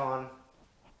pan back on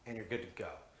and you're good to go.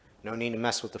 No need to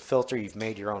mess with the filter. You've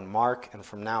made your own mark, and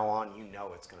from now on you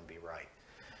know it's going to be right.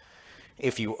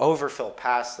 If you overfill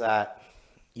past that,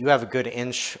 you have a good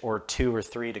inch or 2 or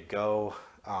 3 to go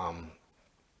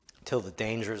till the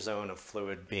danger zone of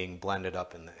fluid being blended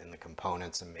up in the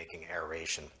components and making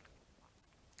aeration.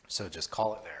 So just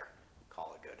call it there.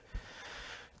 Call it good.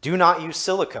 Do not use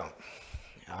silicone.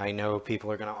 I know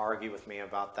people are going to argue with me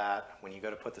about that. When you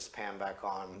go to put this pan back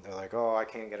on, they're like, oh, I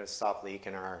can't get it to stop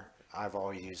leaking, or I've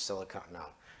always used silicone. No.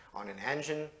 On an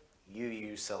engine, you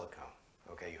use silicone.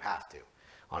 Okay, you have to.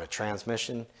 On a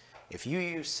transmission, if you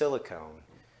use silicone,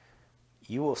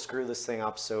 you will screw this thing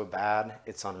up so bad,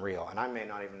 it's unreal. And I may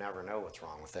not even ever know what's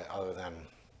wrong with it other than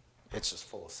it's just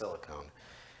full of silicone.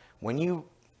 When you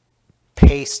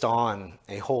paste on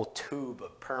a whole tube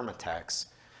of Permatex,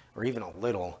 or even a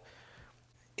little,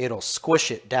 it'll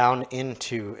squish it down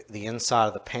into the inside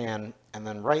of the pan, and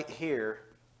then right here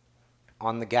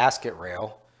on the gasket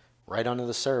rail, right under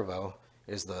the servo,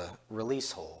 is the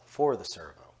release hole for the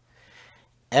servo.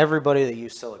 Everybody that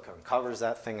uses silicone covers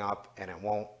that thing up, and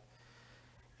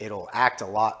it'll act a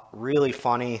lot really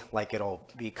funny, like it'll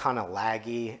be kind of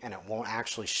laggy, and it won't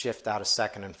actually shift out of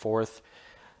second and fourth.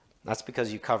 That's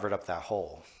because you covered up that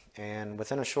hole, and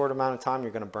within a short amount of time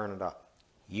you're going to burn it up.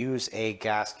 Use a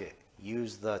gasket.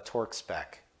 Use the torque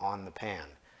spec on the pan.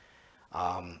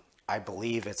 I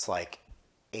believe it's like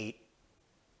 8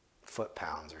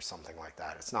 foot-pounds or something like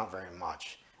that. It's not very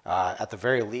much. At the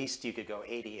very least, you could go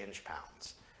 80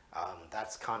 inch-pounds.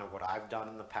 That's kind of what I've done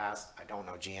in the past. I don't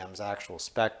know GM's actual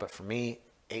spec, but for me,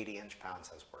 80 inch-pounds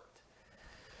has worked.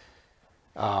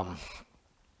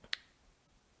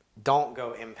 Don't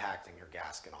go impacting your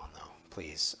gasket on, though,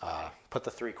 please. Put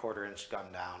the 3/4 inch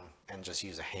gun down and just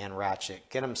use a hand ratchet.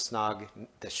 Get them snug.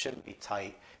 This shouldn't be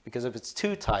tight, because if it's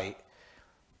too tight,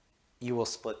 you will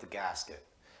split the gasket.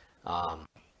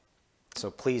 So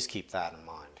please keep that in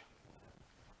mind.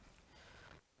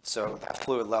 So that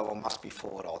fluid level must be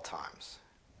full at all times.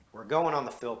 We're going on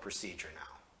the fill procedure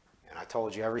now, and I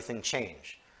told you everything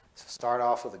changed. So start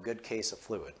off with a good case of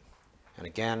fluid. And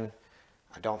again,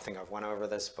 I don't think I've went over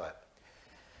this, but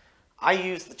I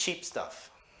use the cheap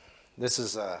stuff. This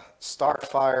is a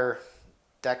Starfire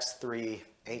Dex 3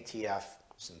 ATF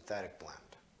synthetic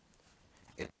blend.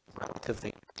 It's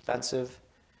relatively expensive.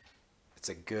 It's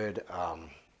a good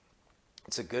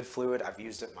fluid. I've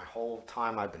used it my whole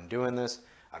time I've been doing this.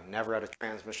 I've never had a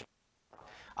transmission.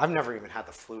 I've never even had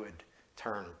the fluid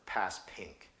turn past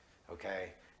pink,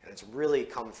 okay? And it's really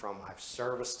come from, I've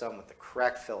serviced them with the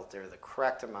correct filter, the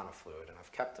correct amount of fluid, and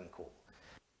I've kept them cool.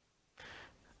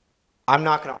 I'm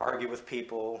not going to argue with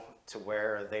people to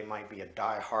where they might be a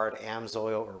die-hard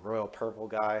AMSOIL or Royal Purple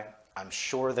guy. I'm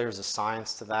sure there's a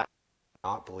science to that.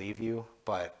 I don't believe you,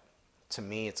 but to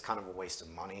me, it's kind of a waste of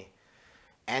money.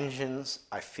 Engines,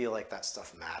 I feel like that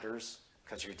stuff matters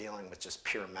because you're dealing with just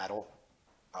pure metal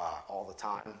all the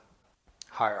time,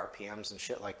 high RPMs and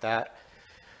shit like that.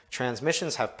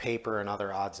 Transmissions have paper and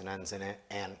other odds and ends in it,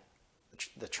 and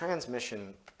the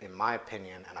transmission, in my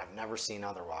opinion, and I've never seen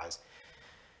otherwise,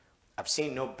 I've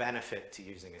seen no benefit to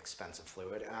using expensive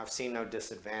fluid, and I've seen no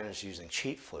disadvantage using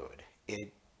cheap fluid.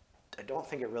 I don't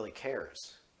think it really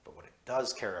cares, but what it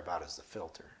does care about is the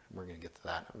filter. We're going to get to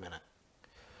that in a minute.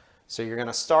 So you're going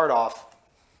to start off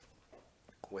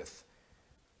with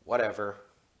whatever,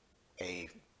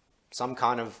 some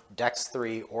kind of Dex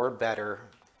 3 or better,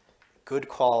 good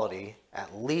quality,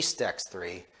 at least Dex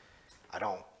 3. I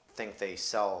don't think they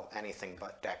sell anything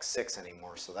but Dex 6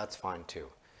 anymore, so that's fine too.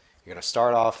 You're going to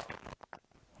start off.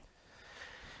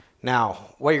 Now,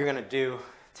 what you're going to do,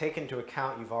 take into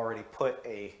account you've already put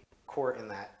a quart in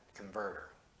that converter.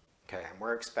 Okay, and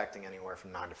we're expecting anywhere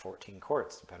from 9 to 14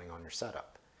 quarts, depending on your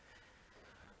setup.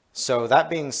 So that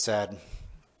being said,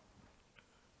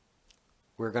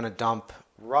 we're going to dump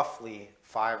roughly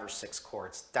 5 or 6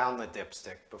 quarts down the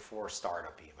dipstick before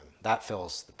startup even. That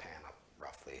fills the pan up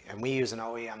roughly. And we use an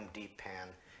OEM deep pan.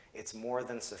 It's more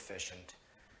than sufficient.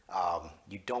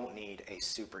 You don't need a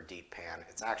super deep pan.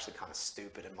 It's actually kind of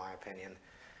stupid in my opinion.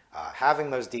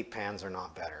 Having those deep pans are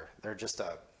not better. They're just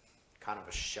a kind of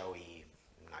a showy,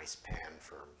 nice pan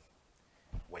for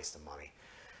waste of money.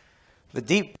 The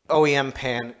deep OEM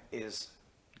pan is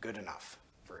good enough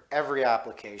for every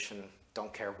application.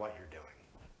 Don't care what you're doing.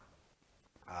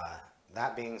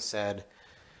 That being said,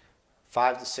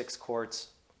 5 to 6 quarts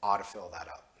ought to fill that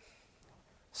up.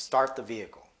 Start the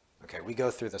vehicle. Okay, we go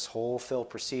through this whole fill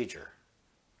procedure.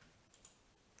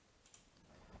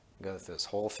 Go through this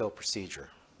whole fill procedure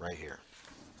right here.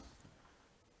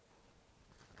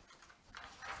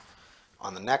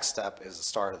 On the next step is the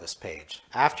start of this page.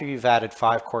 After you've added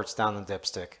 5 quarts down the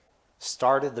dipstick,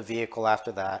 started the vehicle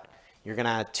after that, you're going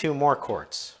to add 2 more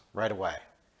quarts right away.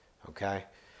 Okay?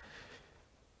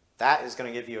 That is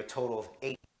going to give you a total of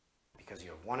 8 because you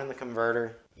have 1 in the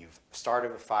converter, you've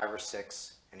started with 5 or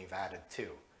 6, and you've added 2.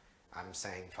 I'm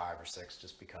saying 5 or 6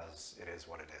 just because it is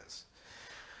what it is.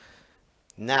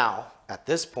 Now, at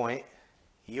this point,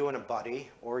 you and a buddy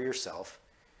or yourself,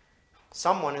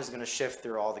 someone is going to shift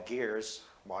through all the gears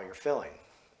while you're filling.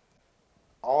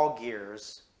 All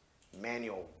gears,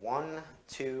 manual 1,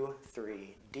 2,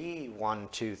 3, D, 1,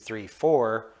 2, 3,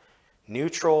 4,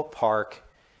 neutral, park,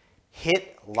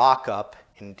 hit lockup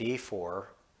in D4,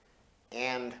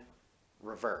 and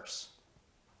reverse.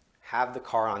 Have the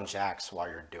car on jacks while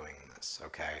you're doing this,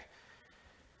 okay?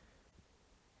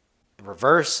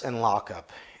 Reverse and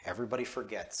lockup, everybody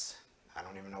forgets. I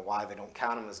don't even know why they don't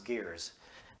count them as gears,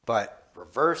 but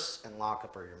reverse and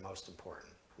lockup are your most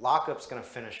important. Lockup's going to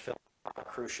finish filling the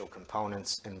crucial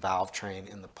components in valve train,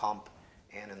 in the pump,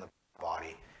 and in the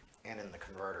body, and in the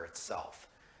converter itself.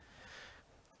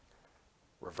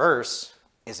 Reverse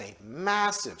is a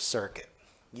massive circuit.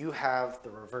 You have the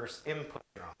reverse input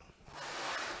drum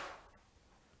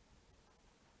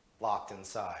locked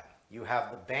inside. You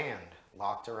have the band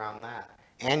locked around that.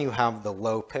 And you have the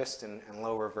low piston and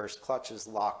low reverse clutches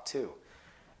locked too.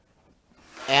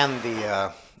 And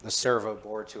the servo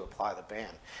board to apply the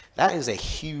band. That is a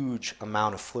huge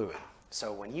amount of fluid.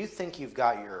 So when you think you've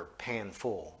got your pan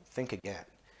full, think again.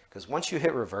 Because once you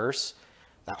hit reverse,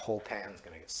 that whole pan is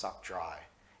going to get sucked dry.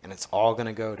 And it's all going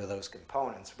to go to those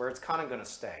components where it's kind of going to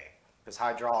stay. Because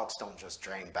hydraulics don't just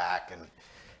drain back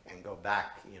and go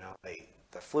back, you know,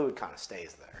 the fluid kind of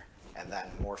stays there. And then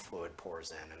more fluid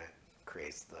pours in and it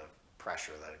creates the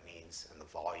pressure that it needs and the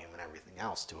volume and everything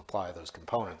else to apply those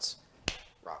components.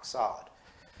 Rock solid.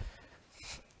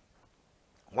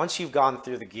 Once you've gone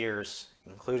through the gears,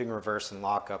 including reverse and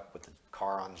lockup with the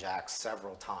car on jacks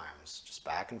several times, just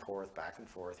back and forth,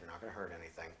 you're not going to hurt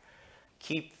anything.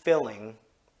 Keep filling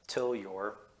till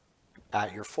you're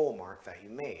at your full mark that you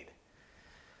made.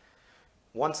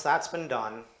 Once that's been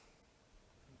done,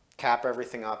 cap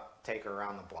everything up, take her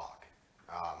around the block.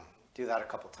 Do that a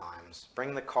couple times.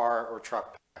 Bring the car or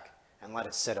truck back and let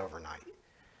it sit overnight.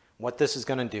 What this is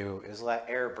going to do is let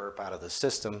air burp out of the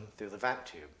system through the vent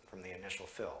tube from the initial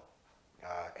fill.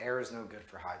 Air is no good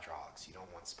for hydraulics. You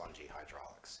don't want spongy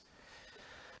hydraulics.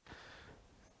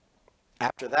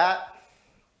 After that,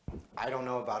 I don't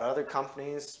know about other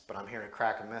companies, but I'm here to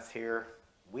crack a myth here.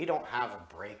 We don't have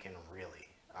a break-in really.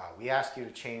 We ask you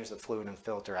to change the fluid and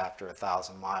filter after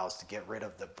 1,000 miles to get rid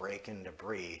of the break-in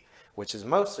debris, which is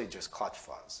mostly just clutch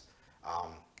fuzz.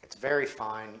 It's very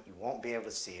fine. You won't be able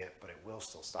to see it, but it will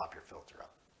still stop your filter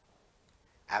up.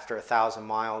 After 1,000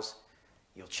 miles,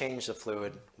 you'll change the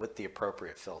fluid with the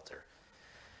appropriate filter.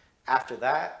 After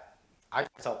that, I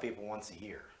tell people once a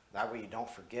year. That way you don't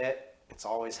forget. It's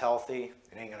always healthy.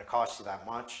 It ain't going to cost you that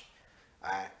much.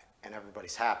 And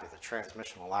everybody's happy. The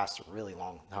transmission will last a really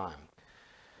long time.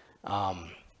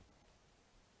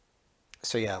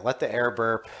 So yeah, let the air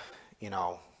burp, you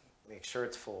know, make sure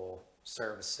it's full,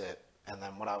 service it, And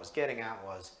then what I was getting at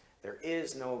was there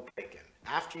is no break-in.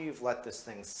 After you've let this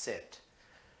thing sit,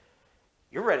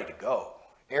 you're ready to go.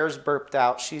 Air's burped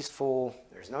out, she's full,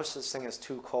 there's no such thing as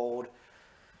too cold.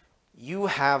 You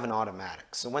have an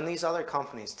automatic. So when these other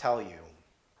companies tell you,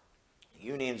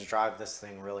 you need to drive this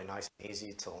thing really nice and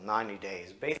easy till 90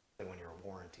 days, basically when your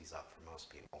warranty's up for most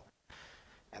people,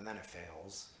 and then it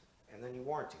fails, and then your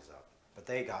warranty's up, but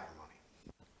they got your money.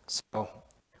 So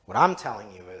what I'm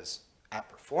telling you is, at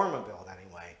Performabuilt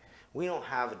anyway, we don't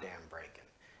have a damn break-in.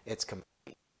 It's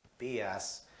complete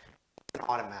BS. It's an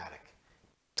automatic.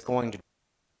 It's going to...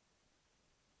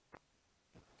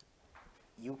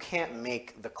 You can't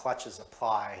make the clutches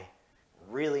apply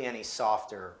really any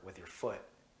softer with your foot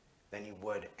than you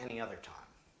would any other time.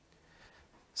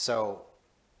 So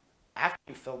after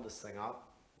you filled this thing up,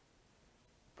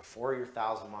 before your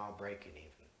 1,000-mile break-in even,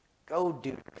 go do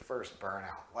your first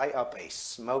burnout. Light up a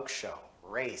smoke show,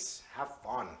 race, have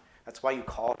fun. That's why you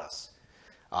called us.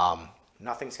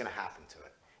 Nothing's going to happen to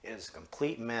it. It is a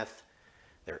complete myth.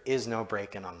 There is no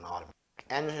break-in on an automatic.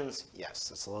 Engines,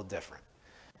 yes, it's a little different.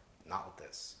 Not with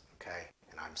this, okay?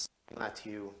 And I'm saying that to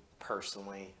you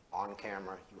personally, on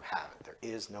camera, you have it. There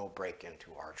is no break-in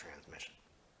to our transmission.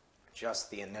 Just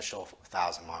the initial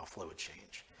 1,000-mile fluid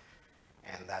change.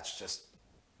 And that's just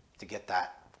to get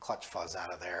that clutch fuzz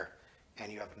out of there,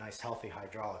 and you have a nice healthy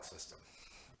hydraulic system.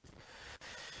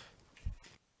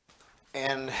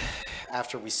 And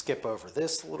after we skip over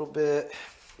this a little bit,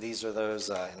 these are those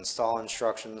install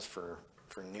instructions for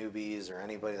newbies or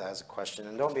anybody that has a question.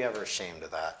 And don't be ever ashamed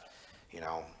of that. You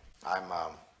know,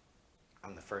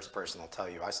 I'm the first person to tell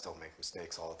you I still make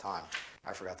mistakes all the time.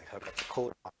 I forgot to hook up the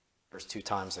cooler the first 2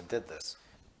 times I did this.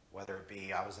 Whether it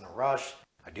be I was in a rush,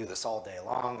 I do this all day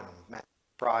long, and I'm mad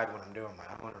pride when I'm doing my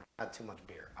own, or had too much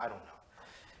beer. I don't know.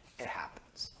 It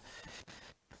happens.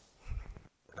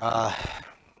 I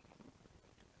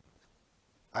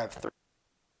have 3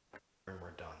 and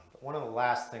we're done. But one of the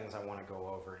last things I want to go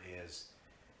over is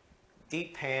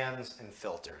deep pans and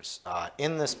filters.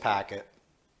 In this packet,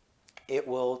 it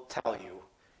will tell you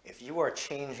if you are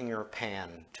changing your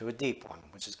pan to a deep one,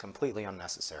 which is completely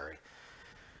unnecessary,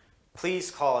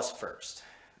 please call us first,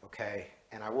 okay?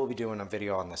 And I will be doing a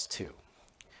video on this too.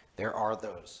 There are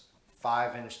those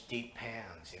 5-inch deep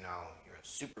pans, you know, you're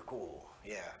super cool,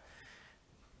 yeah.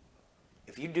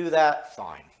 If you do that,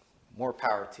 fine, more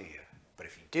power to you. But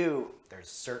if you do, there's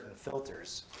certain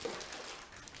filters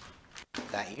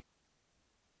that you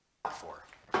opt for.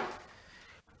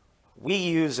 We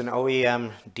use an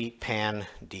OEM deep pan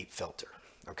deep filter,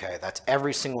 okay? That's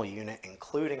every single unit,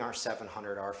 including our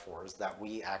 700 R4s that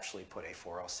we actually put a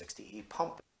 4L60E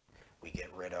pump in. We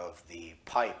get rid of the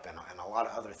pipe and a lot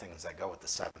of other things that go with the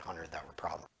 700 that were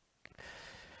problematic.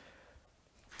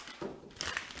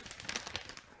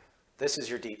 This is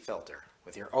your deep filter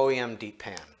with your OEM deep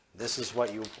pan. This is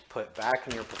what you put back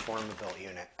in your Performabuilt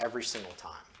unit every single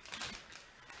time.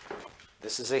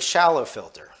 This is a shallow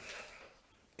filter.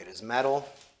 It is metal.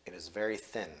 It is very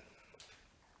thin.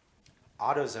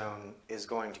 AutoZone is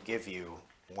going to give you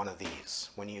one of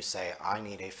these when you say, I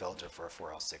need a filter for a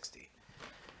 4L60.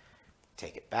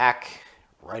 Take it back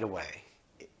right away.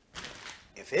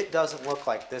 If it doesn't look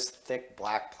like this thick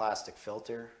black plastic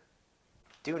filter,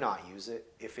 do not use it.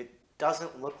 If it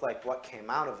doesn't look like what came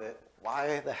out of it,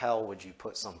 why the hell would you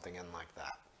put something in like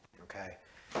that, okay?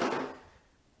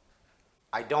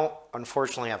 I don't,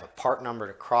 unfortunately, have a part number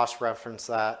to cross-reference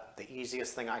that. The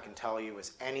easiest thing I can tell you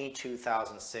is any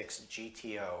 2006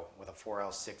 GTO with a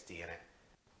 4L60 in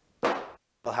it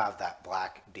will have that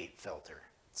black deep filter.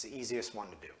 It's the easiest one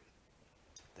to do.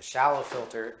 The shallow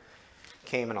filter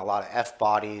came in a lot of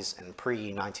F-bodies and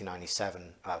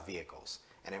pre-1997 vehicles,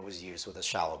 and it was used with a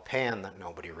shallow pan that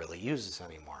nobody really uses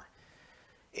anymore.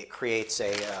 It creates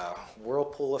a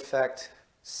whirlpool effect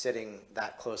sitting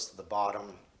that close to the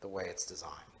bottom the way it's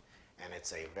designed. And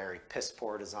it's a very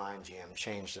piss-poor design. GM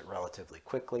changed it relatively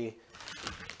quickly.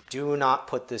 Do not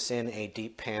put this in a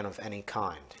deep pan of any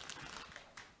kind.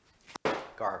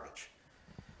 Garbage.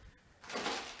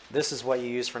 This is what you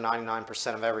use for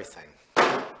 99% of everything.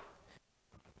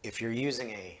 If you're using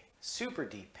a super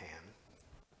deep pan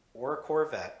or a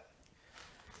Corvette,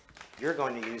 you're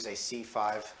going to use a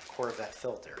C5 Corvette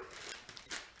filter.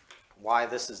 Why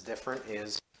this is different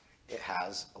is it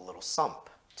has a little sump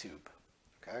tube,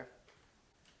 okay?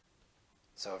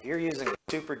 So if you're using a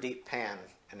super deep pan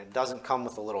and it doesn't come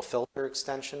with a little filter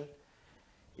extension,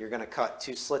 you're going to cut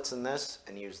 2 slits in this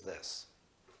and use this.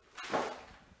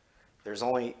 There's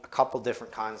only a couple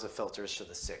different kinds of filters for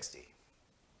the 60.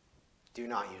 Do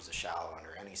not use a shallow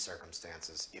under any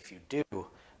circumstances. If you do,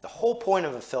 the whole point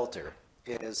of a filter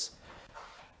is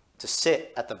to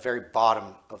sit at the very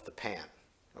bottom of the pan,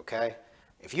 okay?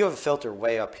 If you have a filter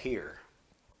way up here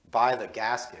by the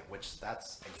gasket, which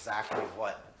that's exactly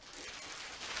what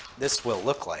this will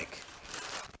look like,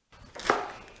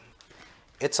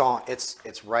 it's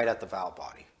right at the valve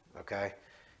body, okay?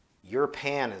 Your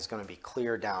pan is going to be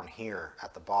clear down here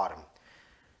at the bottom.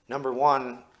 Number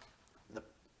one, the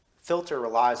filter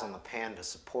relies on the pan to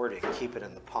support it and keep it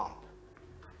in the pump.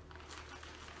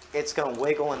 It's going to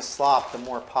wiggle and slop the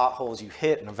more potholes you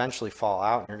hit and eventually fall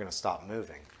out and you're going to stop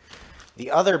moving.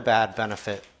 The other bad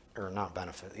benefit, or not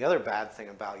benefit, the other bad thing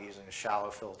about using a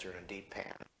shallow filter in a deep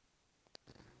pan,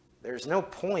 there's no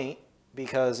point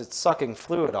because it's sucking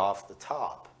fluid off the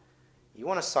top. You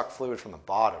want to suck fluid from the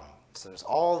bottom. So there's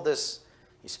all this,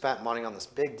 you spent money on this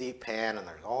big deep pan and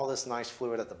there's all this nice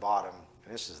fluid at the bottom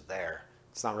and it's just there.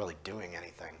 It's not really doing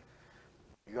anything.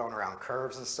 You're going around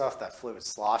curves and stuff, that fluid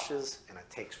sloshes and it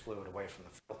takes fluid away from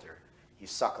the filter. You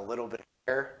suck a little bit of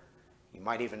air, you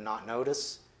might even not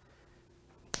notice,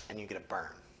 and you get a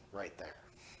burn right there.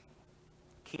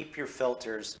 Keep your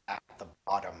filters at the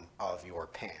bottom of your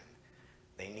pan.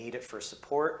 They need it for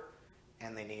support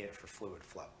and they need it for fluid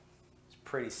flow. It's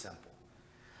pretty simple.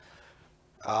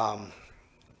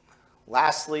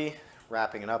 Lastly,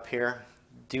 wrapping it up here,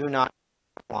 do not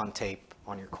on tape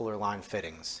on your cooler line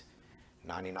fittings.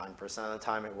 99% of the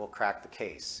time it will crack the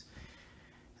case.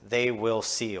 They will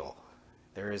seal.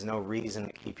 There is no reason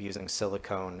to keep using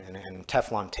silicone and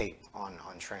Teflon tape on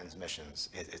transmissions.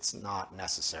 It's not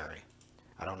necessary.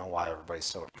 I don't know why everybody's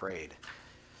so afraid.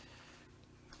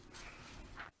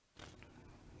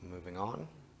 Moving on.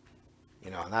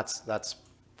 You know, and that's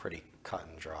pretty cut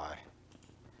and dry.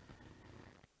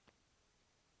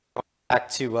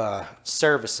 Back to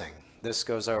servicing. This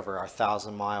goes over our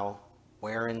 1,000-mile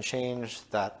wear and change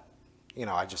that, you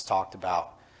know, I just talked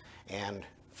about, and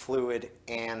fluid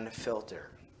and filter,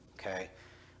 okay?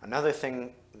 Another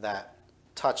thing that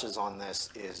touches on this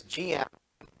is GM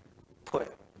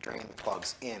put drain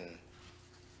plugs in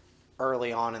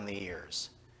early on in the years.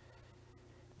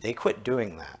 They quit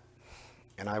doing that,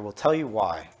 and I will tell you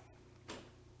why.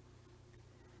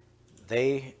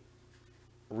 They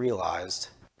realized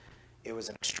it was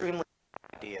an extremely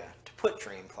good idea to put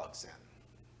drain plugs in.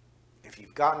 If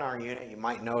you've gotten our unit, you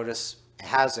might notice it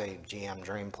has a GM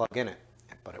drain plug in it,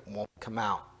 but it won't come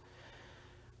out.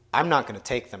 I'm not going to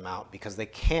take them out because they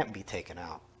can't be taken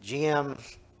out. GM,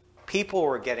 people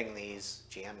were getting these,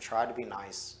 GM tried to be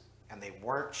nice, and they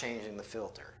weren't changing the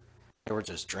filter. They were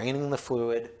just draining the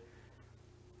fluid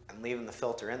and leaving the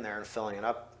filter in there and filling it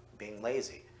up, being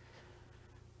lazy.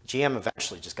 GM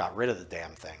eventually just got rid of the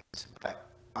damn things. But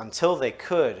until they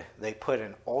could, they put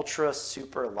an ultra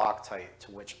super Loctite,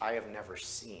 to which I have never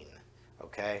seen,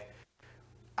 okay?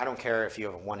 I don't care if you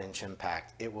have a 1-inch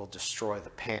impact, it will destroy the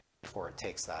pan before it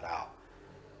takes that out.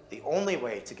 The only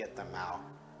way to get them out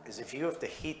is if you have to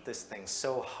heat this thing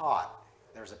so hot,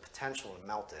 there's a potential to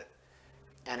melt it,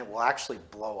 and it will actually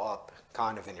blow up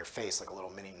kind of in your face like a little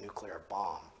mini nuclear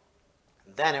bomb.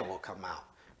 Then it will come out.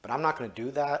 But I'm not going to do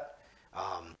that.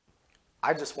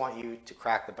 I just want you to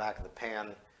crack the back of the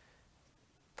pan,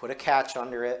 put a catch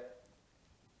under it,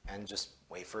 and just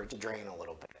wait for it to drain a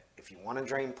little bit. If you want a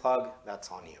drain plug,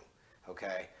 that's on you,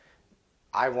 okay?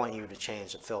 I want you to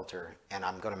change the filter, and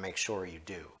I'm going to make sure you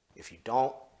do. If you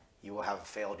don't, you will have a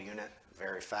failed unit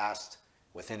very fast,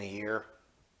 within a year,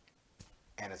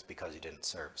 and it's because you didn't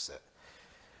service it.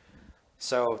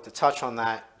 So to touch on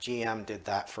that, GM did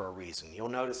that for a reason. You'll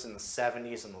notice in the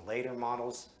 70s and the later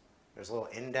models, there's a little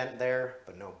indent there,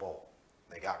 but no bolt.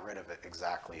 They got rid of it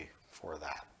exactly for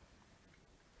that.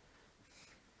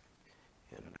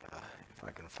 And if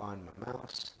I can find my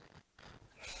mouse.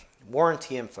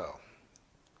 Warranty info.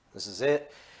 This is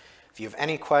it. If you have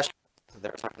any questions,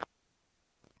 there's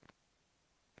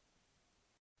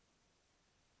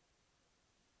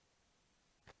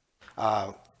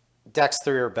Dex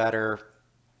 3 or better.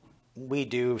 We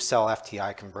do sell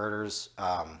FTI converters.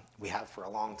 We have for a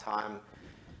long time.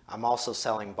 I'm also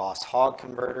selling Boss Hog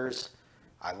converters.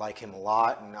 I like him a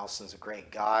lot, and Nelson's a great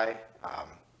guy.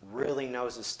 Really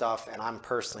knows his stuff, and I'm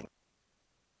personally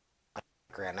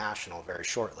Grand National very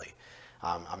shortly.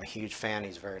 I'm a huge fan.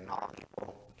 He's very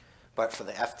knowledgeable. But for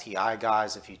the FTI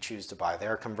guys, if you choose to buy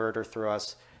their converter through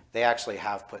us, they actually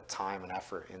have put time and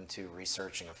effort into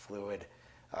researching a fluid.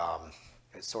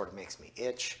 It sort of makes me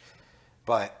itch,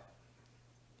 but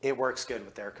it works good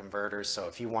with their converters, so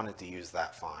if you wanted to use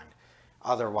that, fine.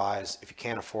 Otherwise, if you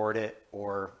can't afford it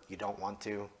or you don't want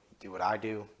to, do what I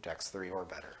do, Dex 3 or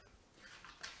better.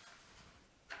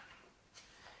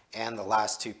 And the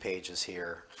last 2 pages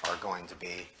here are going to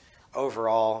be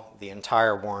overall the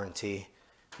entire warranty,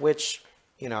 which,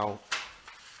 you know,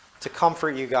 to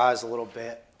comfort you guys a little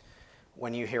bit,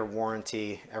 when you hear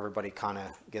warranty, everybody kind of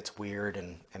gets weird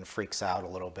and freaks out a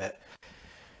little bit.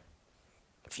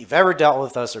 If you've ever dealt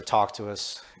with us or talked to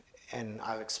us, and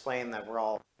I've explained that we're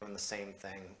all doing the same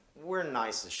thing, we're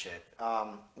nice as shit.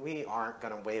 We aren't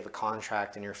going to wave a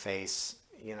contract in your face.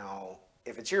 You know,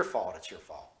 if it's your fault, it's your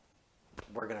fault.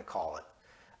 We're going to call it.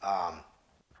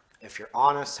 If you're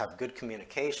honest, have good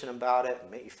communication about it,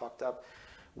 admit you fucked up,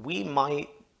 we might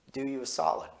do you a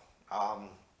solid.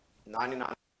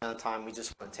 99% of the time, we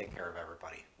just want to take care of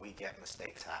everybody. We get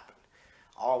mistakes happen.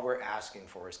 All we're asking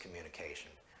for is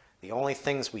communication. The only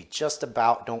things we just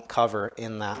about don't cover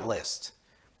in that list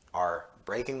are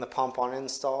breaking the pump on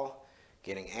install,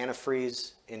 getting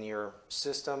antifreeze in your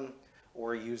system,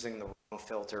 or using the wrong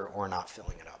filter or not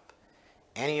filling it up.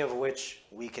 Any of which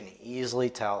we can easily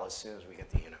tell as soon as we get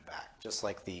the unit back, just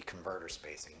like the converter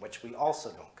spacing, which we also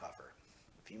don't cover.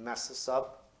 If you mess this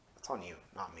up, it's on you,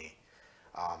 not me.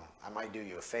 I might do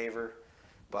you a favor,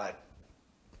 but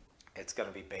it's going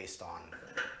to be based on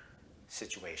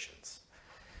situations.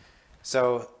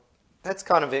 So that's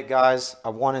kind of it, guys. I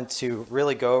wanted to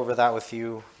really go over that with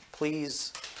you.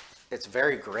 Please, it's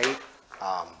very great.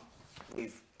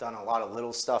 We've done a lot of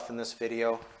little stuff in this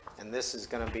video, and this is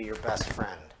going to be your best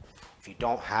friend. If you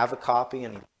don't have a copy,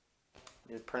 and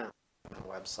you print it on the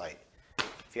website.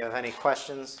 If you have any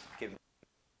questions, give me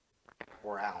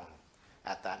or Alan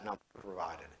at that number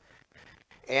provided.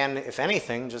 And if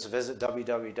anything, just visit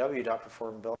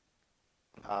www.performabuilt.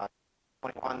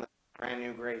 21, brand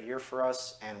new great year for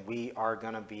us, and we are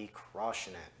going to be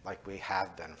crushing it like we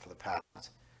have been for the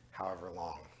past however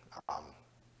long. I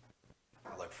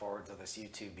look forward to this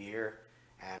YouTube year,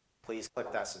 and please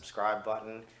click that subscribe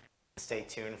button. Stay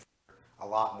tuned for a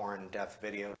lot more in-depth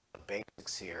videos, the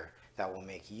basics here that will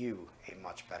make you a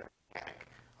much better mechanic,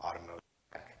 automotive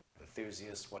tech,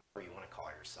 enthusiast, whatever you want to call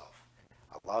yourself.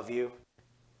 I love you.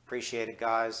 Appreciate it,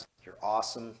 guys. You're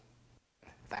awesome.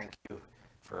 Thank you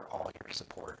for all your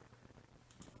support.